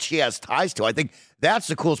is and what she has ties to. I think that's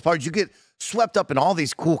the coolest part. You get swept up in all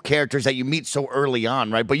these cool characters that you meet so early on,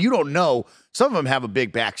 right? But you don't know. Some of them have a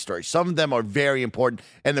big backstory. Some of them are very important.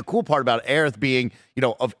 And the cool part about Aerith being, you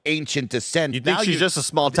know, of ancient descent. You think she's just a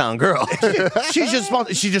small town girl. She's just small.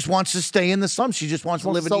 She just wants to stay in the slums. She just wants to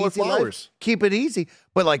live an easy life. Keep it easy.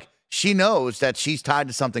 But like, she knows that she's tied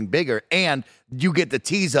to something bigger. And you get the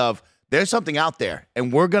tease of, there's something out there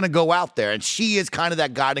and we're going to go out there. And she is kind of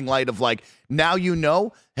that guiding light of like, now you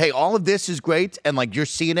know, hey, all of this is great. And like, you're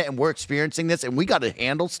seeing it and we're experiencing this and we got to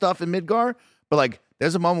handle stuff in Midgar. But like,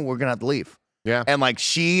 there's a moment we're going to have to leave. Yeah. And like,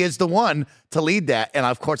 she is the one to lead that. And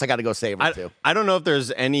of course, I got to go save her too. I don't know if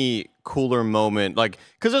there's any cooler moment, like,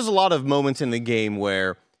 because there's a lot of moments in the game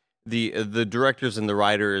where the directors and the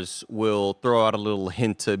writers will throw out a little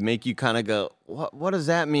hint to make you kind of go, what does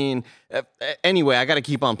that mean? Anyway, I got to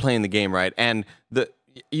keep on playing the game, right? And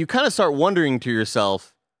you kind of start wondering to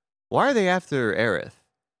yourself, why are they after Aerith?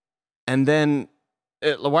 And then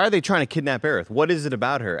why are they trying to kidnap Aerith? What is it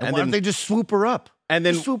about her? And why don't they just swoop her up? And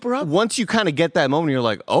then swoop her up. Once you kind of get that moment, you're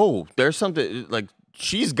like, oh, there's something, like,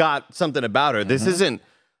 she's got something about her. This isn't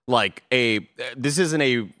like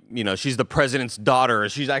you know, she's the president's daughter.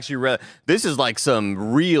 She's actually, this is like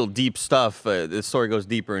some real deep stuff. The story goes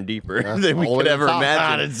deeper and deeper than we could ever imagine.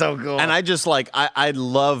 God, it's so cool. And I just like, I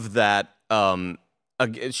love that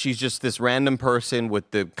she's just this random person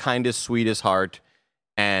with the kindest, sweetest heart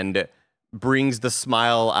and brings the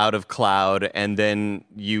smile out of Cloud. And then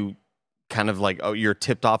you kind of like, oh, you're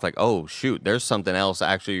tipped off like, oh, shoot, there's something else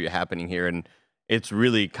actually happening here. And it's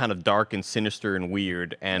really kind of dark and sinister and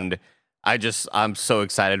weird. And I'm so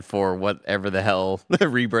excited for whatever the hell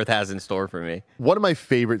Rebirth has in store for me. One of my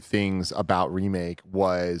favorite things about Remake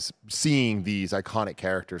was seeing these iconic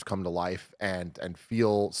characters come to life and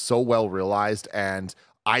feel so well realized, and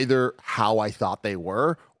either how I thought they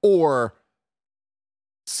were or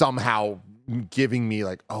somehow giving me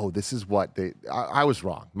like, oh, this is what I was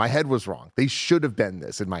wrong. My head was wrong. They should have been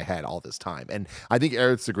this in my head all this time. And I think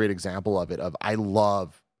Aerith's a great example of it. I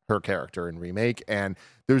love her character in Remake. And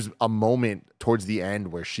there's a moment towards the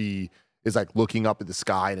end where she is like looking up at the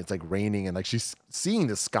sky and it's like raining and like she's seeing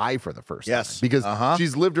the sky for the first time because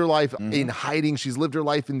she's lived her life in hiding. She's lived her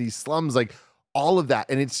life in these slums, like all of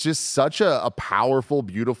that. And it's just such a powerful,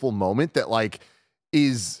 beautiful moment that like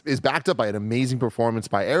is backed up by an amazing performance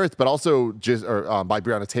by Aerith, but also just by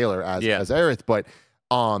Breonna Taylor as Aerith. But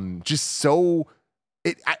just so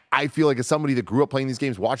I feel like as somebody that grew up playing these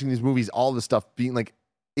games, watching these movies, all this stuff, being like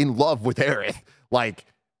in love with Aerith, like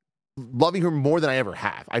loving her more than I ever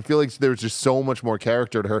have. I feel like there's just so much more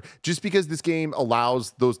character to her just because this game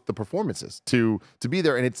allows the performances to be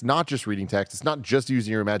there. And it's not just reading text. It's not just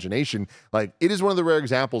using your imagination. Like it is one of the rare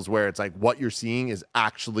examples where it's like what you're seeing is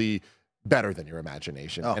actually better than your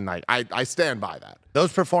imagination. And I stand by that.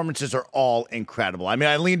 Those performances are all incredible. I mean,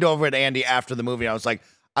 I leaned over at Andy after the movie and I was like,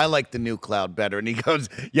 I like the new Cloud better. And he goes,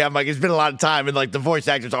 yeah, Mike, it's been a lot of time. And like the voice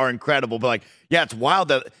actors are incredible. But like, yeah, it's wild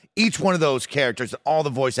that each one of those characters, all the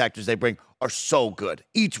voice actors they bring are so good.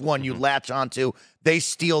 Each one you latch onto, they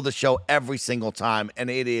steal the show every single time. And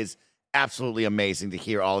it is absolutely amazing to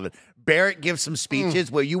hear all of it. Barrett gives some speeches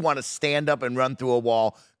where you want to stand up and run through a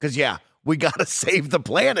wall. Because, yeah, we got to save the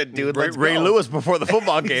planet, dude. Ray Lewis before the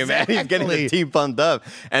football game, man. He's getting the team pumped up.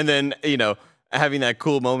 And then, having that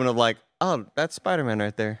cool moment of like, oh, that's Spider-Man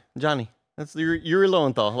right there. Johnny. That's Yuri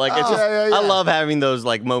Lowenthal. Like it's just, I love having those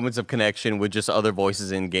like moments of connection with just other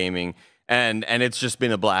voices in gaming. And it's just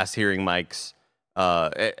been a blast hearing Mike's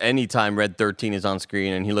anytime Red 13 is on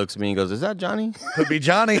screen and he looks at me and goes, "Is that Johnny?" Could be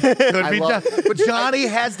Johnny. Could be Johnny. But Johnny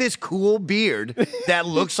has this cool beard that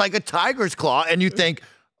looks like a tiger's claw, and you think,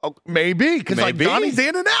 oh, maybe because like Johnny's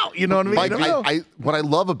in and out. You know what I mean? Mike, what I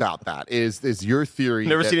love about that is your theory.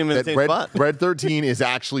 Never seen him in the same spot. Red 13 is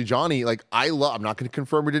actually Johnny. Like I'm not going to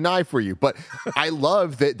confirm or deny for you, but I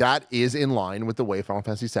love that is in line with the way Final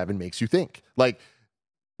Fantasy VII makes you think. Like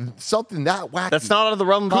something that wacky. That's not out of the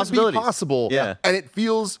realm of possibility. Could be possible. Yeah, and it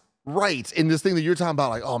feels right in this thing that you're talking about.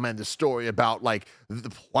 Like, oh man, the story about like the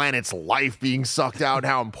planet's life being sucked out, and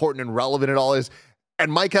how important and relevant it all is.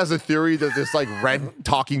 And Mike has a theory that this like red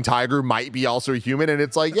talking tiger might be also a human. And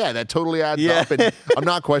it's like, yeah, that totally adds up. And I'm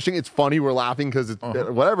not questioning. It's funny. We're laughing because it's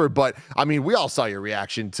whatever. But I mean, we all saw your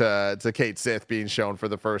reaction to Kate Sith being shown for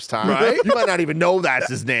the first time. Right? You might not even know that's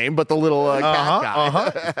his name, but the little cat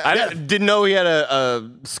guy. I didn't know he had a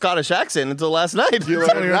Scottish accent until last night. You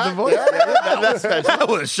learned that? Voice? That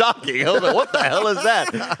was shocking. I was like, what the hell is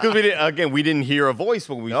that? Because we didn't hear a voice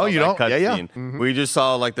when we saw that cutscene. We just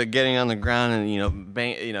saw like the getting on the ground and,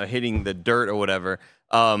 hitting the dirt or whatever.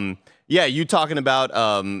 You talking about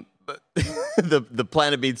the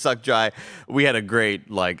planet being sucked dry. We had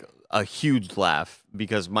a huge laugh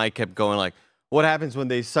because Mike kept going like, what happens when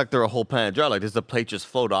they suck their whole planet dry? Like, does the plate just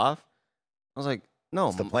float off? I was like, no,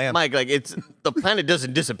 it's the plan. Mike, like the planet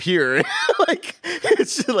doesn't disappear. Like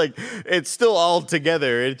it's still all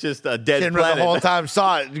together. It's just a dead planet. The whole time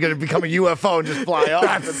saw it. You're gonna become a UFO and just fly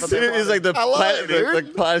off. It's like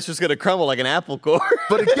the planet's just gonna crumble like an apple core.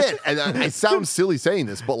 But again, and I sound silly saying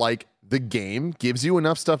this, but like the game gives you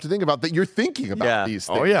enough stuff to think about that you're thinking about these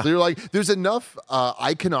things. You're like, there's enough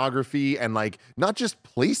iconography and like not just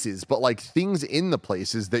places, but like things in the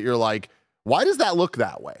places that you're like, why does that look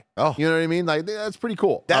that way? Oh, you know what I mean? Like that's pretty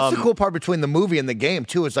cool. That's the cool part between the movie and the game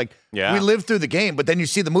too. It's like we live through the game, but then you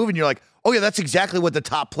see the movie and you're like, oh yeah, that's exactly what the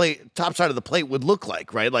top side of the plate would look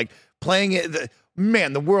like, right? Like playing it.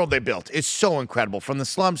 The world they built is so incredible from the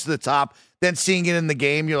slums to the top. Then seeing it in the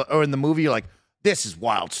game or in the movie, you're like, this is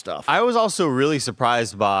wild stuff. I was also really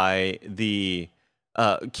surprised by the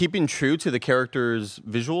keeping true to the characters'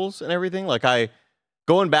 visuals and everything. Like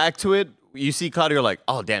going back to it. You see Cloud, you're like,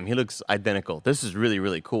 oh, damn, he looks identical. This is really,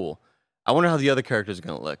 really cool. I wonder how the other characters are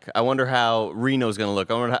going to look. I wonder how Reno's going to look.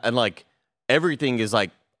 I wonder and like, everything is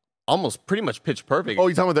like almost pretty much pitch perfect. Oh,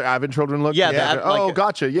 you talking about their Advent children look? Yeah.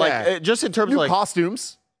 Gotcha. Yeah. Like, just in terms new of like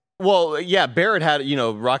costumes. Well, yeah, Barrett had,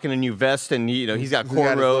 rocking a new vest and, he's got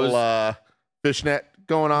cornrows. Fishnet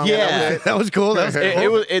going on. Yeah. That was cool.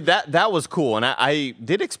 That was cool. And I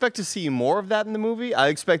did expect to see more of that in the movie. I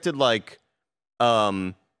expected like,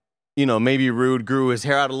 maybe Rude grew his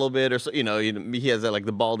hair out a little bit, or so, he has that like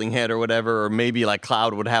the balding head or whatever, or maybe like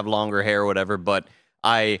Cloud would have longer hair or whatever. But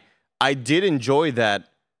I did enjoy that.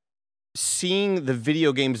 Seeing the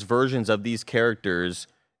video games versions of these characters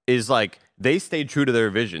is like they stayed true to their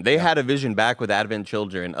vision. They had a vision back with Advent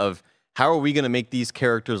Children of how are we going to make these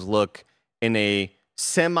characters look in a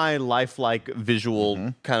semi-lifelike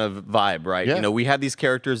visual kind of vibe, right? Yeah. We had these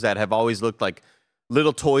characters that have always looked like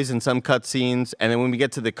little toys in some cutscenes, and then when we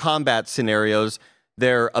get to the combat scenarios,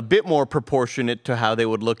 they're a bit more proportionate to how they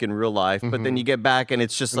would look in real life. But then you get back and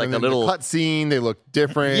it's just like a little cut scene. They look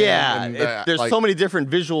different. Yeah, and, there's like, so many different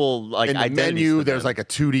visual like in the identities menu. to There's them. like a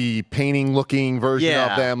 2D painting looking version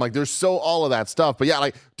of them. Like there's all of that stuff. But yeah,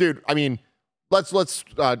 like dude, I mean, let's.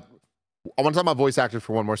 I want to talk about voice actors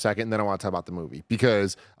for one more second, and then I want to talk about the movie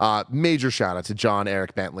because major shout out to John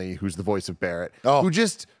Eric Bentley, who's the voice of Barrett, who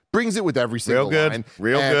just brings it with every single line.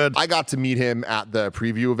 Real good. I got to meet him at the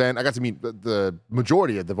preview event. I got to meet the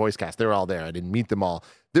majority of the voice cast. They were all there. I didn't meet them all.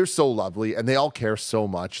 They're so lovely, and they all care so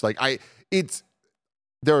much. Like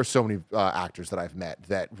there are so many actors that I've met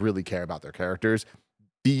that really care about their characters.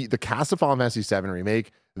 The cast of Final Fantasy VII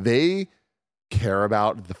Remake, they care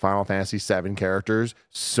about the Final Fantasy VII characters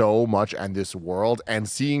so much and this world, and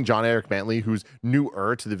seeing John Eric Bentley, who's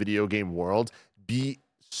newer to the video game world, be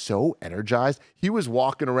so energized. He was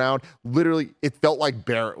walking around, literally, it felt like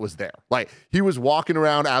Barrett was there. Like, he was walking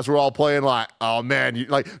around as we're all playing, like, oh man,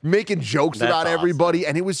 like making jokes about everybody,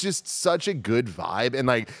 and it was just such a good vibe. And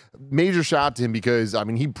like, major shout out to him because, I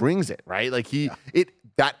mean, he brings it, right? Like,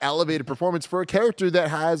 that elevated performance for a character that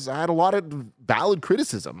has had a lot of valid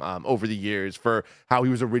criticism over the years for how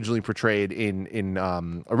he was originally portrayed in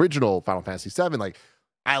original Final Fantasy VII. Like,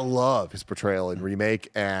 I love his portrayal in Remake,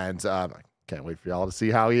 and I can't wait for y'all to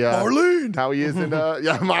see how he is in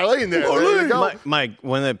Marlene there. There you go. Mike,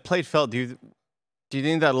 when the plate fell, do you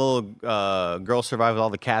think that little girl survived all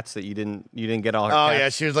the cats that you didn't get all her cats? Yeah,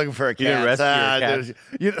 she was looking for a cat. You didn't rescue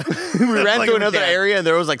your cat. We ran Like to a another cat. area and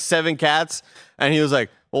there was like 7 cats, and he was like,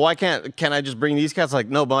 well, why can I just bring these cats? Like,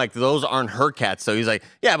 no, but like those aren't her cats. So he's like,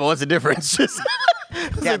 yeah, but what's the difference? Just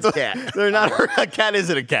Cat's a cat. They're not her. A cat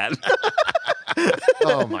isn't a cat.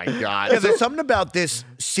 Oh my God. Yeah, there's something about this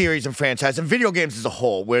series and franchise and video games as a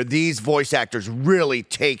whole where these voice actors really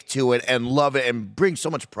take to it and love it and bring so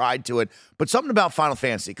much pride to it. But something about Final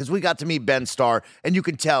Fantasy, because we got to meet Ben Starr, and you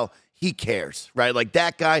can tell he cares, right? Like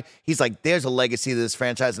that guy, he's like, there's a legacy to this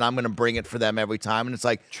franchise, and I'm going to bring it for them every time. And it's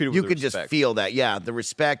like, Treat it you with can just respect. feel that. Yeah, the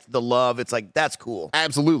respect, the love. It's like, that's cool.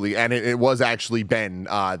 Absolutely, and it was actually Ben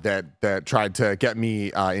that tried to get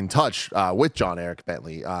me in touch with John Eric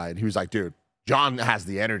Bentley, and he was like, "Dude, John has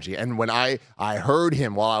the energy." And when I heard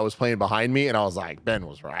him while I was playing behind me, and I was like, "Ben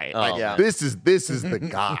was right. Like, yeah. this is the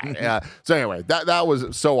guy." So anyway, that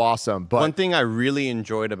was so awesome. But One thing I really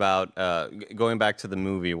enjoyed about going back to the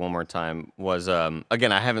movie one more time was,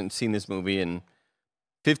 again, I haven't seen this movie in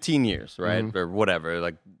 15 years, right? Or whatever,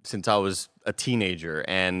 like since I was a teenager.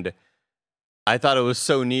 And I thought it was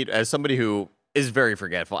so neat as somebody who is very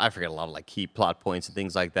forgetful. I forget a lot of like key plot points and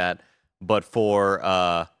things like that. But for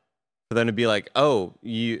them to be like, oh,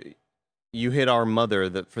 you hit our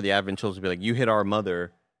mother, for the Advent children to be like, you hit our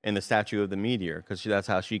mother in the statue of the meteor, because that's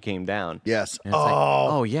how she came down. Yes. And it's like,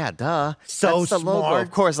 oh yeah, duh. So That's the logo. smart.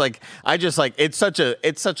 Of course, like I just like it's such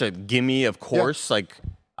a gimme. Of course, like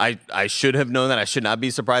I should have known that. I should not be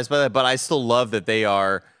surprised by that. But I still love that they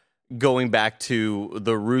are going back to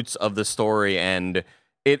the roots of the story, and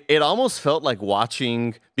it almost felt like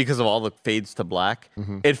watching, because of all the fades to black.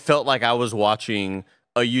 It felt like I was watching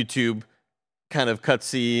a YouTube kind of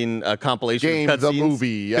cutscene, a compilation Game, of the cutscenes.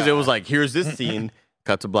 movie, Because yeah. it was like, here's this scene,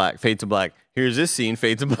 cut to black, fade to black. Here's this scene,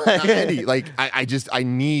 fade to black. Andy, like I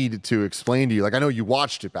need to explain to you. Like, I know you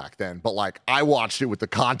watched it back then, but like I watched it with the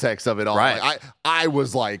context of it all. Right. Like, I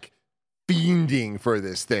was like fiending for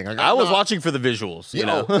this thing. Like, I was watching for the visuals, you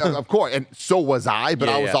know. Of course, and so was I. But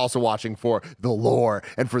Yeah, I was yeah. also watching for the lore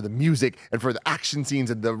and for the music and for the action scenes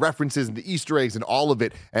and the references and the Easter eggs and all of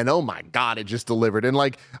it. And oh my God, it just delivered. And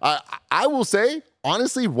like I will say,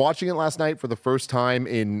 honestly, watching it last night for the first time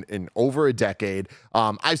in over a decade,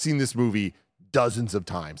 I've seen this movie dozens of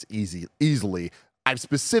times, easily. I've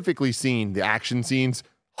specifically seen the action scenes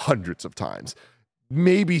hundreds of times.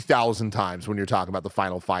 Maybe 1,000 times when you're talking about the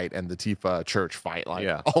final fight and the Tifa church fight. Like,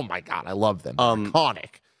 Yeah. oh my God, I love them. They're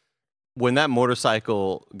iconic. When that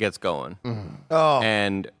motorcycle gets going Oh,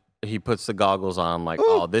 and he puts the goggles on, I'm like,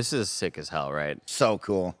 oh, this is sick as hell, right? so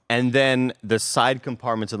cool. And then the side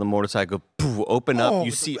compartments of the motorcycle poof, open up. Oh,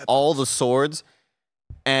 You the see weapons. all the swords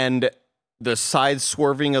and the side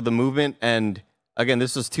swerving of the movement. And again,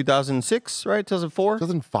 this is 2006, right? 2004?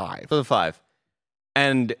 2005. 2005.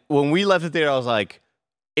 And when we left the theater, I was like,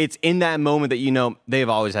 it's in that moment that, you know, they've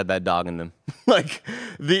always had that dog in them. Like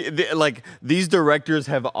like these directors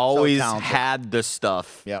have always talented. had the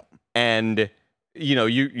stuff. Yep. And you know,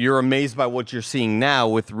 you're amazed by what you're seeing now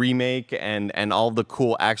with Remake and all the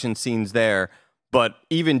cool action scenes there. But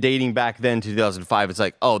even dating back then to 2005, it's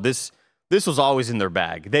like, oh, this was always in their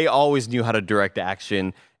bag. They always knew how to direct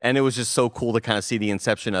action, and it was just so cool to kind of see the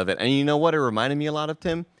inception of it. And you know what it reminded me a lot of,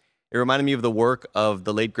 Tim? It reminded me of the work of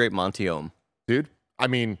the late great Monty Ohm. Dude, I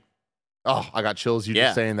mean, I got chills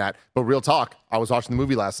just saying that. But real talk, I was watching the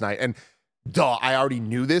movie last night, and I already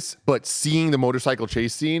knew this, but seeing the motorcycle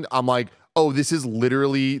chase scene, I'm like, oh, this is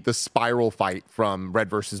literally the spiral fight from Red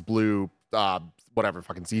versus Blue, whatever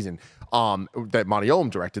fucking season, that Monty Ohm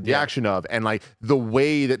directed the action of, and like the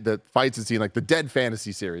way that the fights and scene, like the Dead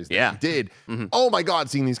Fantasy series that he did. Oh my God,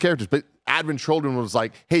 seeing these characters. But Advent Children was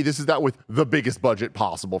like, hey, this is that with the biggest budget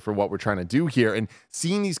possible for what we're trying to do here, and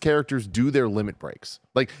seeing these characters do their limit breaks.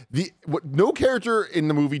 Like no character in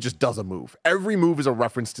the movie just does a move. Every move is a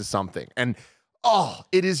reference to something, and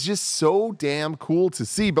it is just so damn cool to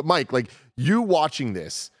see. But Mike, like you watching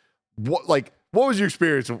this, what was your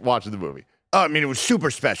experience watching the movie? I mean, it was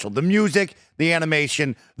super special. The music, the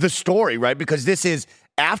animation, the story, right? Because this is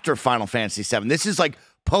after Final Fantasy VII. This is like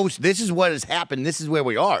this is what has happened. This is where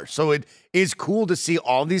we are. So it is cool to see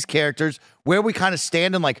all these characters, where we kind of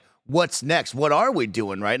stand and like, what's next? What are we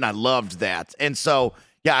doing, right? And I loved that. And so,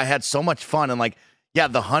 yeah, I had so much fun. And like, yeah,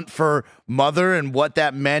 the hunt for Mother and what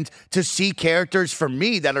that meant, to see characters for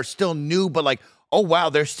me that are still new, but like, oh, wow,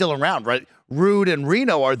 they're still around, right? Rude and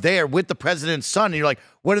Reno are there with the president's son. And you're like,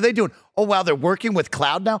 what are they doing? Oh, wow, they're working with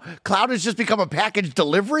Cloud now? Cloud has just become a package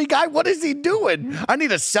delivery guy? What is he doing? I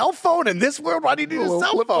need a cell phone in this world? Why do you need a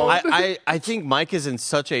cell phone? I think Mike is in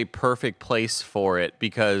such a perfect place for it,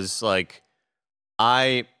 because like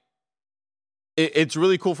it's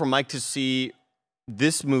really cool for Mike to see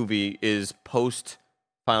this movie is post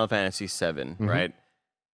Final Fantasy VII, right?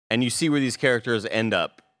 And you see where these characters end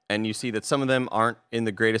up, and you see that some of them aren't in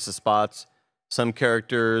the greatest of spots. Some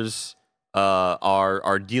characters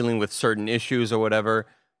are dealing with certain issues or whatever.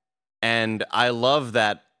 And I love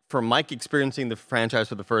that for Mike experiencing the franchise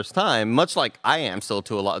for the first time, much like I am still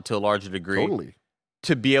to a larger degree,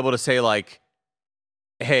 to be able to say like,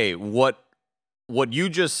 hey, what you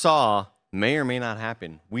just saw may or may not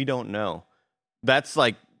happen. We don't know. That's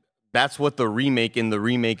what the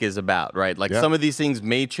remake is about, right? Like some of these things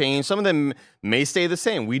may change, some of them may stay the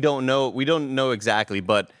same. We don't know exactly,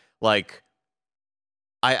 but like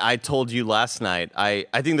I told you last night, I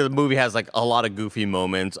think the movie has like a lot of goofy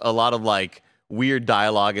moments, a lot of like weird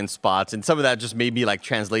dialogue and spots, and some of that just may be like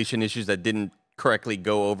translation issues that didn't correctly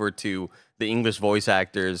go over to the English voice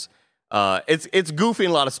actors. It's goofy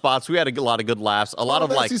in a lot of spots. We had a lot of good laughs, a lot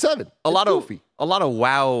of like a lot of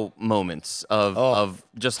wow moments of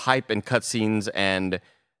just hype and cutscenes, and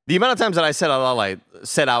the amount of times that I said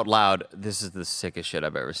out loud, this is the sickest shit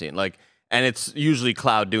I've ever seen. Like, and it's usually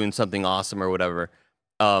Cloud doing something awesome or whatever.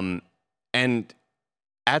 And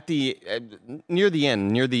at near the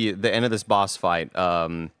end of this boss fight,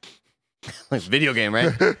 like video game,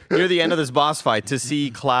 right? Near the end of this boss fight, to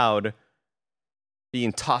see Cloud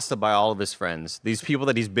being tossed up by all of his friends, these people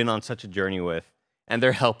that he's been on such a journey with, and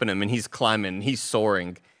they're helping him, and he's climbing, he's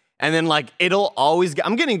soaring. And then like,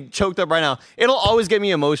 I'm getting choked up right now. It'll always get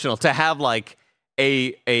me emotional to have like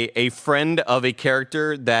a friend of a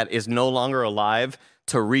character that is no longer alive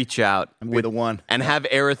to reach out and be the one, and have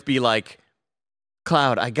Aerith be like,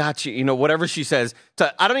 Cloud, I got you. You know, whatever she says.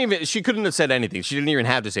 She couldn't have said anything. She didn't even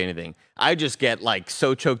have to say anything. I just get like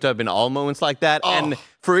so choked up in all moments like that. And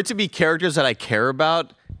for it to be characters that I care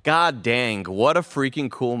about, god dang, what a freaking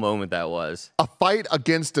cool moment that was. A fight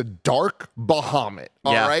against a dark Bahamut.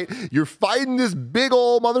 All right? You're fighting this big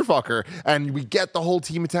old motherfucker, and we get the whole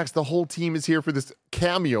team attacks. The whole team is here for this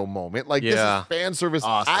cameo moment. Like, this is fan service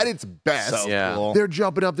at its best. So cool. They're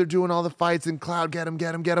jumping up, they're doing all the fights, and Cloud, get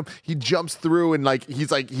him. He jumps through, and like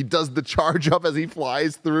he does the charge up as he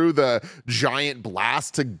flies through the giant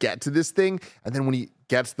blast to get to this thing. And then when he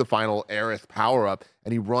gets the final Aerith power up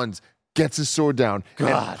and he runs, gets his sword down,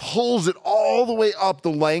 and pulls it all the way up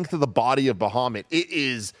the length of the body of Bahamut. It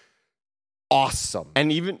is awesome.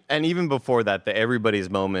 And even before that, the everybody's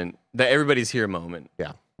here moment.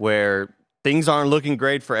 Yeah. Where things aren't looking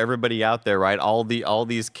great for everybody out there, right? All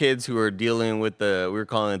these kids who are dealing with we were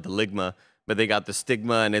calling it the ligma, but they got the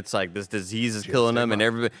stigma, and it's like this disease is killing them,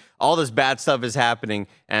 and all this bad stuff is happening,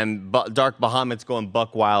 and Dark Bahamut's going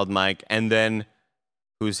buck wild, Mike. And then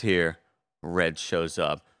who's here? Red shows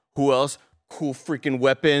up. Who else? Cool freaking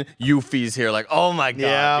weapon. Yuffie's here. Like, oh my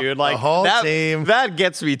god, dude! Like the whole team. That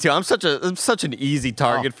gets me too. I'm such an easy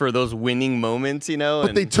target for those winning moments, you know.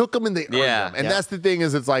 But they took them and they earned them, and that's the thing.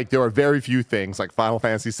 Is it's like there are very few things like Final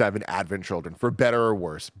Fantasy VII Advent Children, for better or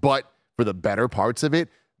worse. But for the better parts of it,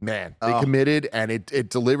 man, they committed and it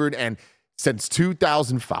delivered. And since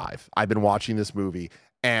 2005, I've been watching this movie,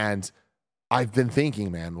 and I've been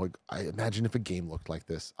thinking, man, like, I imagine if a game looked like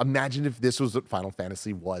this. Imagine if this was what Final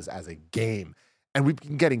Fantasy was as a game. And we've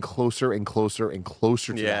been getting closer and closer and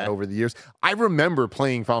closer to that over the years. I remember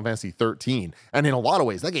playing Final Fantasy 13, and in a lot of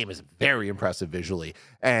ways, that game is very impressive visually.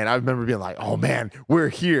 And I remember being like, oh man, we're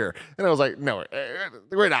here. And I was like, no,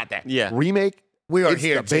 we're not there. Yeah. Remake, we are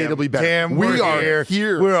here, debatably better. Tim, we are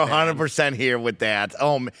here. We're 100% here with that.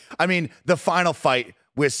 I mean, the final fight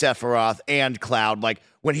with Sephiroth and Cloud, like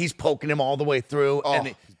when he's poking him all the way through,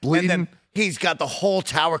 and then he's got the whole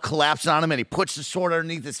tower collapsing on him, and he puts the sword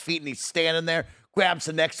underneath his feet, and he's standing there, grabs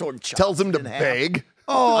the next sword, and tells him to beg.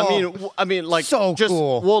 I mean, like so just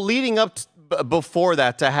cool. Well, leading up before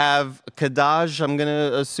that, to have Kadaj, I'm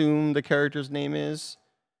gonna assume the character's name is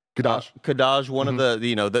Kadaj, one of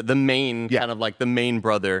the main kind of like the main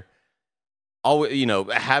brother. Always,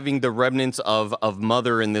 having the remnants of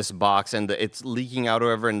Mother in this box, and it's leaking out, or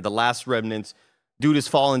whatever, and the last remnants. Dude is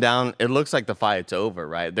falling down. It looks like the fight's over,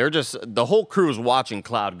 right? The whole crew is watching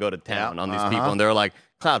Cloud go to town on these people, and they're like,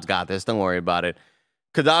 Cloud's got this. Don't worry about it.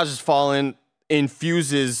 Kadaj is falling,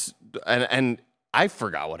 infuses, and I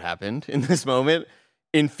forgot what happened in this moment.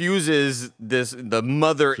 Infuses the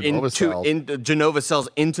mother into Genova cells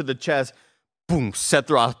into the chest. Boom!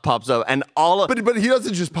 Sephiroth pops up, and but he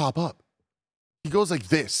doesn't just pop up. He goes like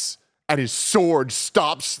this. And his sword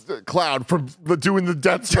stops Cloud from doing the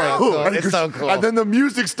death spell. It's so cool. And then the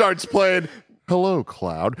music starts playing. Hello,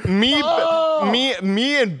 Cloud. Me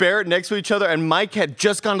and Barrett next to each other, and Mike had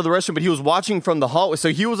just gone to the restroom, but he was watching from the hallway. So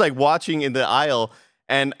he was like watching in the aisle,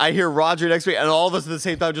 and I hear Roger next to me, and all of us at the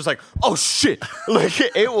same time just like, oh shit. Like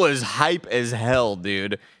it was hype as hell,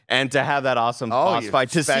 dude. And to have that awesome boss fight,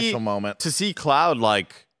 to see Cloud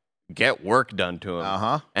like get work done to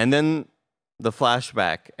him. And then the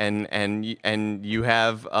flashback, and you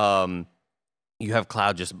have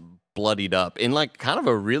Cloud just bloodied up in like kind of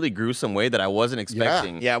a really gruesome way that I wasn't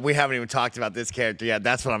expecting. Yeah, we haven't even talked about this character yet.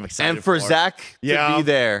 That's what I'm excited and for Zack to be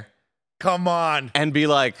there, come on, and be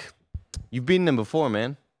like, you've beaten him before,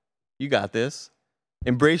 man. You got this.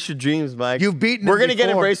 Embrace your dreams, Mike. You've beaten. We're gonna before.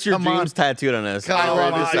 get embrace your dreams tattooed on us.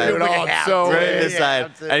 And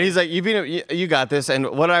he's like, you beat him. You got this. And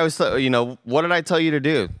what did I tell you to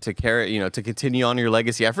do to carry, to continue on your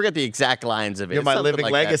legacy? I forget the exact lines of it. You're my living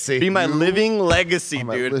legacy. Be my living legacy,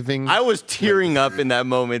 dude. I was tearing up in that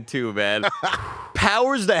moment too, man.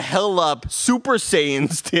 Powers the hell up, Super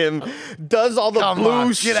Saiyans, Tim. Does all the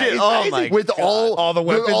blue shit. Oh my God. With all the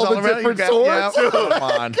weapons, all the different swords. Come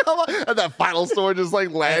on. And that final sword just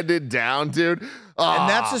like landed down, dude. And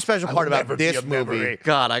that's the special part about this movie.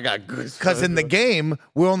 God, I got good. Because in the game,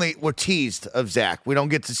 we're teased of Zack. We don't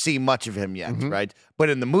get to see much of him yet, right? But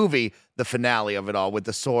in the movie, the finale of it all with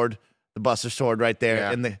the sword, the Buster sword right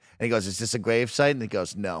there, and he goes, "Is this a gravesite?" And he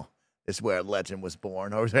goes, "No. It's where a legend was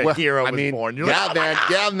born, or a hero was born." You're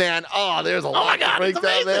man. Oh, there's a lot to break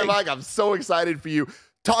down there, Mike. I'm so excited for you.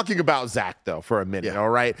 Talking about Zack, though, for a minute, all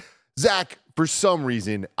right? Zack, for some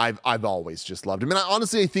reason, I've always just loved him. And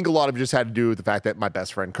I think a lot of it just had to do with the fact that my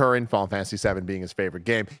best friend Curran, Final Fantasy VII being his favorite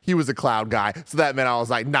game, he was a Cloud guy. So that meant I was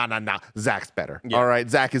like, nah, Zack's better. All right,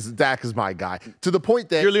 Zack is my guy. To the point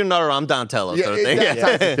that you're Leonardo, I'm Donatello.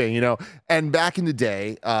 That's the thing, And back in the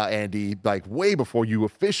day, Andy, like way before you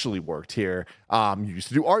officially worked here, you used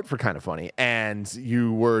to do art for Kind of Funny, and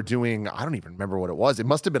you were doing, I don't even remember what it was. It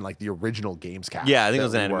must have been like the original Gamescast. Yeah, I think it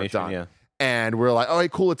was an animation. Yeah. And we're like, all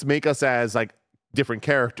right, cool, let's make us as like different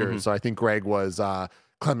characters. So I think Greg was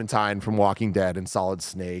Clementine from Walking Dead and Solid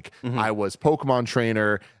Snake. I was Pokemon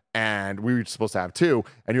Trainer, and we were supposed to have two.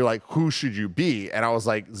 And you're like, who should you be? And I was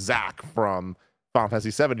like, Zack from Final Fantasy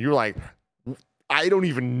VII. You're like, I don't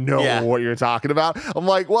even know what you're talking about. I'm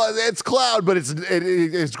like, well, it's Cloud, but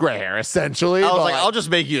it's gray hair, essentially. I was like, I'll just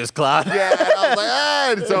make you as Cloud. Yeah, and I was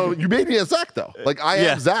like, and so you made me a Zack, though. Like, I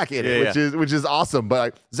am Zack in it, which is awesome. But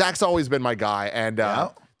like, Zack's always been my guy. And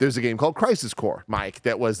there's a game called Crisis Core, Mike,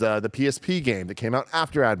 that was the PSP game that came out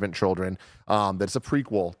after Advent Children. That's a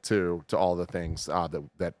prequel to all the things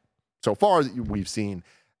that so far that we've seen.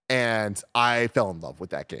 And I fell in love with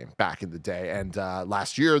that game back in the day. And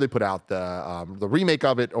last year they put out the remake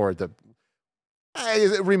of it, or the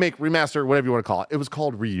remake, remaster, whatever you want to call it. It was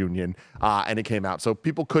called Reunion, and it came out. So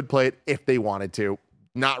people could play it if they wanted to.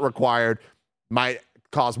 Not required. Might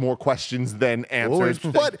cause more questions than answers,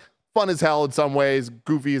 but fun as hell in some ways,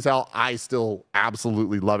 goofy as hell. I still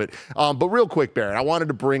absolutely love it. But real quick, Barrett, I wanted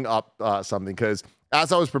to bring up something, because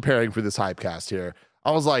as I was preparing for this Hypecast here,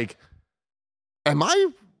 I was like, am I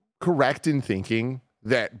correct in thinking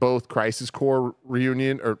that both Crisis Core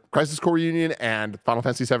Reunion and Final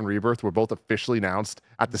Fantasy VII Rebirth were both officially announced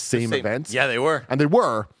at the same event? Yeah, they were. And they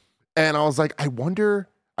were. And I was like, I wonder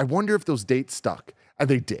if those dates stuck. And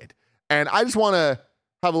they did. And I just want to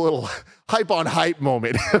have a little hype on hype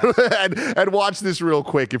moment and watch this real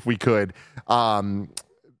quick if we could.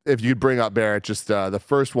 If you could bring up, Barrett, just the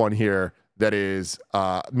first one here that is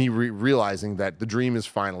me realizing that the dream is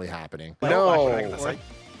finally happening. No,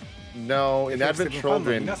 in Advent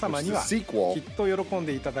Children, which is the sequel, there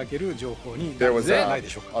was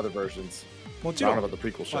other versions. I don't know about the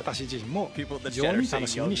prequel shit. People at the chat are saying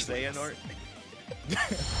yo to Xehanort.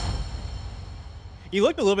 You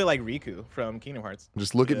looked a little bit like Riku from Kingdom Hearts.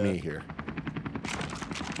 Just look at me here.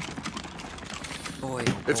 Boy,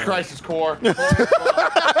 It's Crisis Core.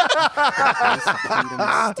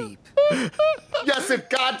 Yes, it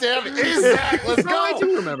goddamn is that. Let's go. I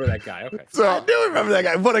do remember that guy. Okay. So, I do remember that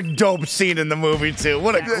guy. What a dope scene in the movie, too.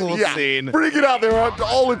 What a cool scene. Bring it out there.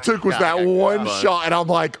 All it took was that one shot, and I'm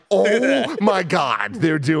like, oh my God,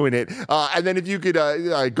 they're doing it. And then if you could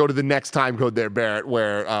go to the next time code there, Barrett,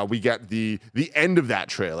 where we get the end of that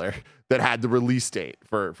trailer that had the release date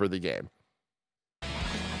for the game.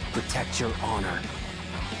 protect your honor.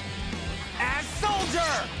 As soldier!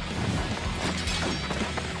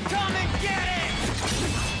 Come and get it!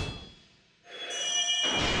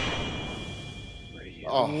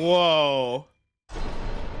 Whoa.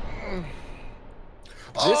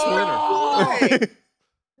 This winner.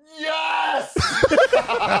 Yes!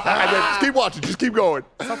 And then just keep watching. Just keep going.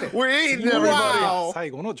 We're eating, everybody. Wow. 最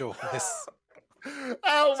後の情報です。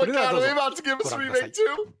 Oh my それでは God, どう are ぞ they about to give us ご a 覧ください remake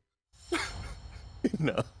too?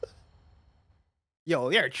 No. Yo,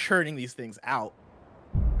 they are churning these things out.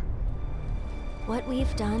 What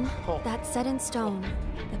we've done, that's set in stone.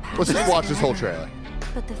 The past Let's just is watch this whole forever. trailer.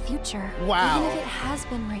 But the future, Wow. even if it has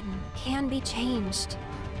been written, can be changed.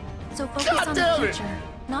 So focus God on damn the it. future,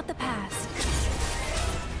 not the past.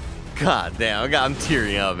 God damn, I'm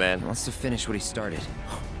tearing up, He man. wants to finish what he started.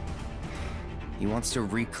 He wants to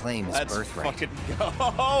reclaim his Let's birthright. fucking go.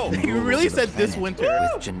 and You rule really over the said this planet winter.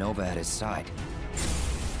 with Genova at his side.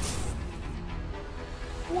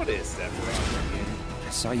 What is that for? I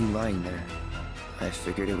saw you lying there. I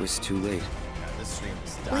figured it was too late. God, this stream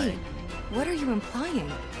is Wait, dying. what are you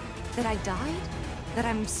implying? That I died? That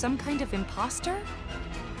I'm some kind of imposter?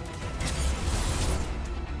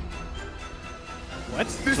 What?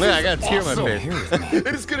 Man, I got a tear in my Come face. here with me. It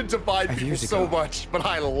is going to divide 5 people years so ago. much, but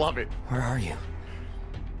I love it. Where are you?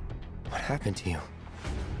 What happened to you?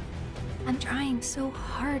 I'm trying so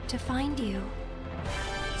hard to find you.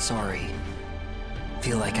 Sorry.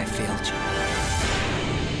 Feel like I failed you.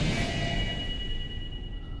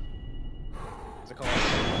 What's it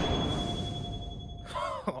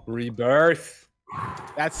called? Rebirth.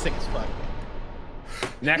 That's sick as fuck.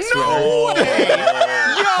 Next winner. Yo!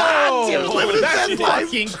 That's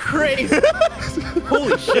fucking crazy.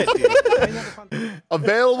 Holy shit, dude.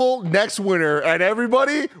 Available next winter, and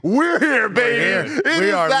everybody, we're here, baby. here. It We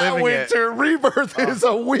is are that living it. winter. Rebirth is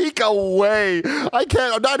a week away. I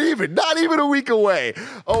can't. Not even a week away.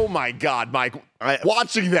 Oh my God, Mike.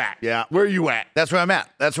 Watching that. Yeah. Where are you at? That's where I'm at.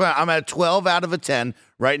 That's where I'm at 12 out of a 10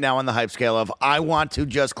 right now on the hype scale of I want to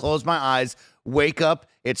just close my eyes, wake up.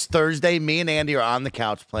 It's Thursday. Me and Andy are on the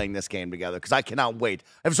couch playing this game together because I cannot wait.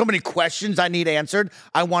 I have so many questions I need answered.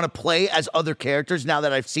 I want to play as other characters now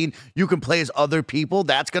that I've seen you can play as other people.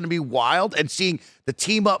 That's going to be wild. And seeing the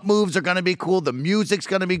team up moves are going to be cool. The music's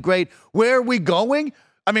going to be great. Where are we going?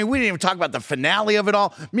 I mean, we didn't even talk about the finale of it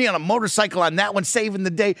all. Me on a motorcycle on that one, saving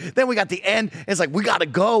the day. Then we got the end. It's like, we got to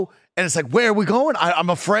go. And it's like, where are we going? I'm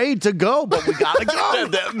afraid to go, but we got to go.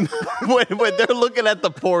 when they're looking at the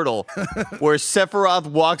portal, where Sephiroth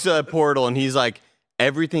walks out that portal and he's like,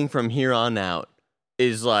 everything from here on out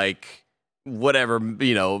is like whatever,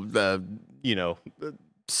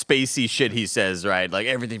 spacey shit he says, right? Like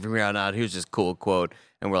everything from here on out. Here's this cool quote.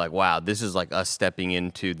 And we're like, wow, this is like us stepping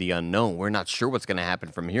into the unknown. We're not sure what's going to happen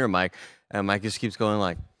from here, Mike. And Mike just keeps going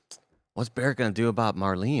like, what's Barrett going to do about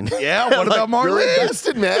Marlene? Yeah, what about Marlene? You're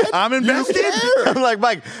invested, man. I'm invested. I'm like,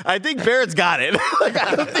 Mike, I think Barrett's got it. Like,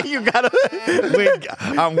 I don't think you got it.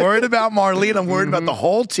 I'm worried about Marlene. I'm worried about the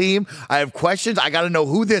whole team. I have questions. I got to know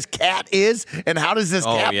who this cat is and how does this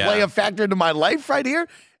cat play a factor into my life right here?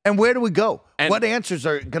 And where do we go? And what answers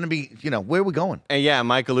are going to be, where are we going? And yeah,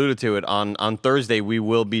 Mike alluded to it. On Thursday, we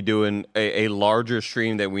will be doing a larger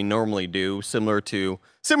stream that we normally do, similar to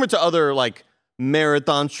other like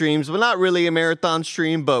marathon streams, but not really a marathon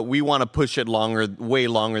stream, but we want to push it way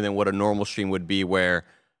longer than what a normal stream would be, where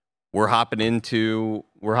we're hopping into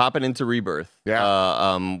Rebirth.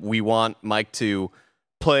 Yeah. We want Mike to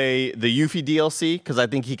play the Yuffie DLC because I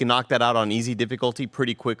think he can knock that out on easy difficulty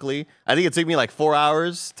pretty quickly. I think it took me like 4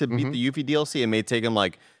 hours to beat the Yuffie DLC. It may take him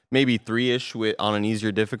like maybe 3-ish on an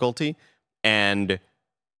easier difficulty. And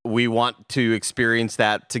we want to experience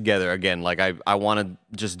that together again. Like I want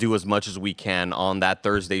to just do as much as we can on that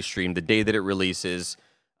Thursday stream, the day that it releases.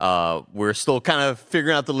 We're still kind of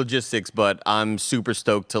figuring out the logistics, but I'm super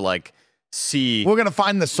stoked to like see. We're gonna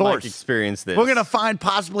find the source. Like, experience this. We're gonna find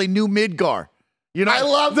possibly new Midgar. You know, I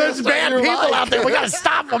love there's this bad that you're people like. out there. We gotta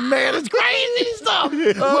stop them, man. It's crazy stuff.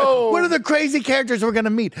 What are the crazy characters we're gonna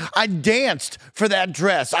meet? I danced for that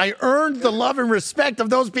dress. I earned the love and respect of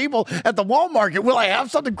those people at the Walmart. Will I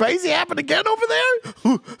have something crazy happen again over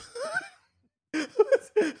there?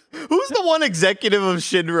 Who's the one executive of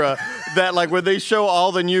Shinra that like where they show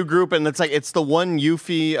all the new group and it's like it's the one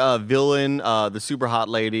Yuffie villain, the super hot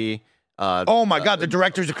lady. Oh my God, the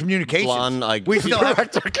directors of communications. Blonde, like we still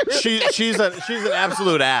have she's an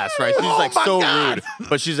absolute ass, right? She's like so rude,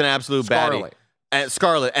 but she's an absolute baddie. And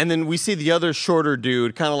Scarlet, and then we see the other shorter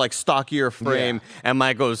dude, kind of like stockier frame, and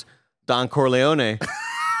Mike goes Don Corleone,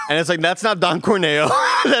 and it's like that's not Don Corneo,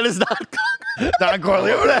 that is not Don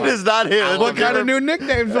Corleone. That is not him. What kind of new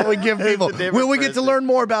nicknames will we give people? Will we get to learn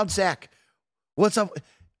more about Zach? What's up?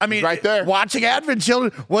 I mean, right there. Watching Advent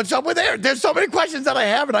Children, what's up with there? There's so many questions that I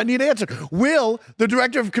have and I need answered. Will the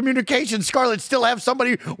director of communications, Scarlett, still have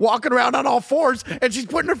somebody walking around on all fours and she's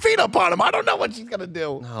putting her feet up on him? I don't know what she's going to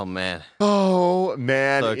do. Oh, man. Oh,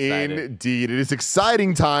 man, So indeed. It is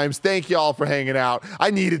exciting times. Thank you all for hanging out. I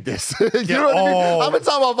needed this. You know what I mean? oh. I've been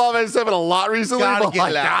talking about Final Fantasy 7 a lot recently. Gotta but get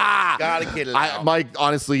like, it out. Gotta get it out. Mike,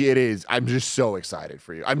 honestly, it is. I'm just so excited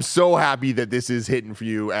for you. I'm so happy that this is hitting for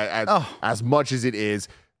you as much as it is.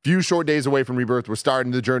 Few short days away from Rebirth. We're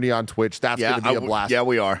starting the journey on Twitch. That's going to be a blast. Yeah,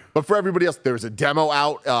 we are. But for everybody else, there's a demo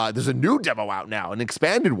out. There's a new demo out now, an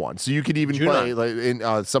expanded one. So you could even play like,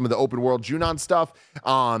 in some of the open world Junon stuff.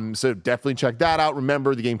 So definitely check that out.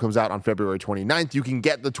 Remember, the game comes out on February 29th. You can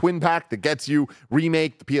get the twin pack that gets you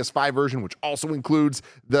Remake, the PS5 version, which also includes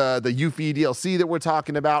the Yuffie DLC that we're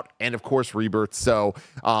talking about, and of course Rebirth. So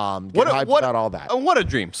get hyped about all that. What a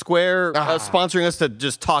dream. Square sponsoring us to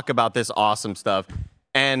just talk about this awesome stuff.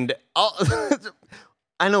 And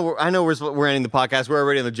I know we're ending the podcast. We're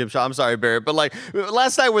already in the gym shop. I'm sorry, Barrett, but like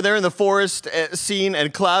last night we're there in the forest scene,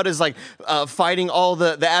 and Cloud is like fighting all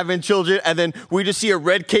the Advent children, and then we just see a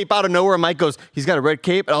red cape out of nowhere. And Mike goes, "He's got a red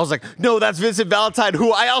cape," and I was like, "No, that's Vincent Valentine,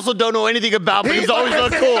 who I also don't know anything about, but he's always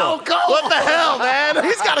looked cool." What the hell, man?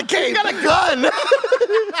 He's got a cape. He's got a gun.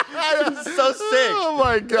 It's so sick. Oh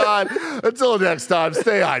my God! Until next time,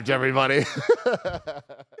 stay hyped, everybody.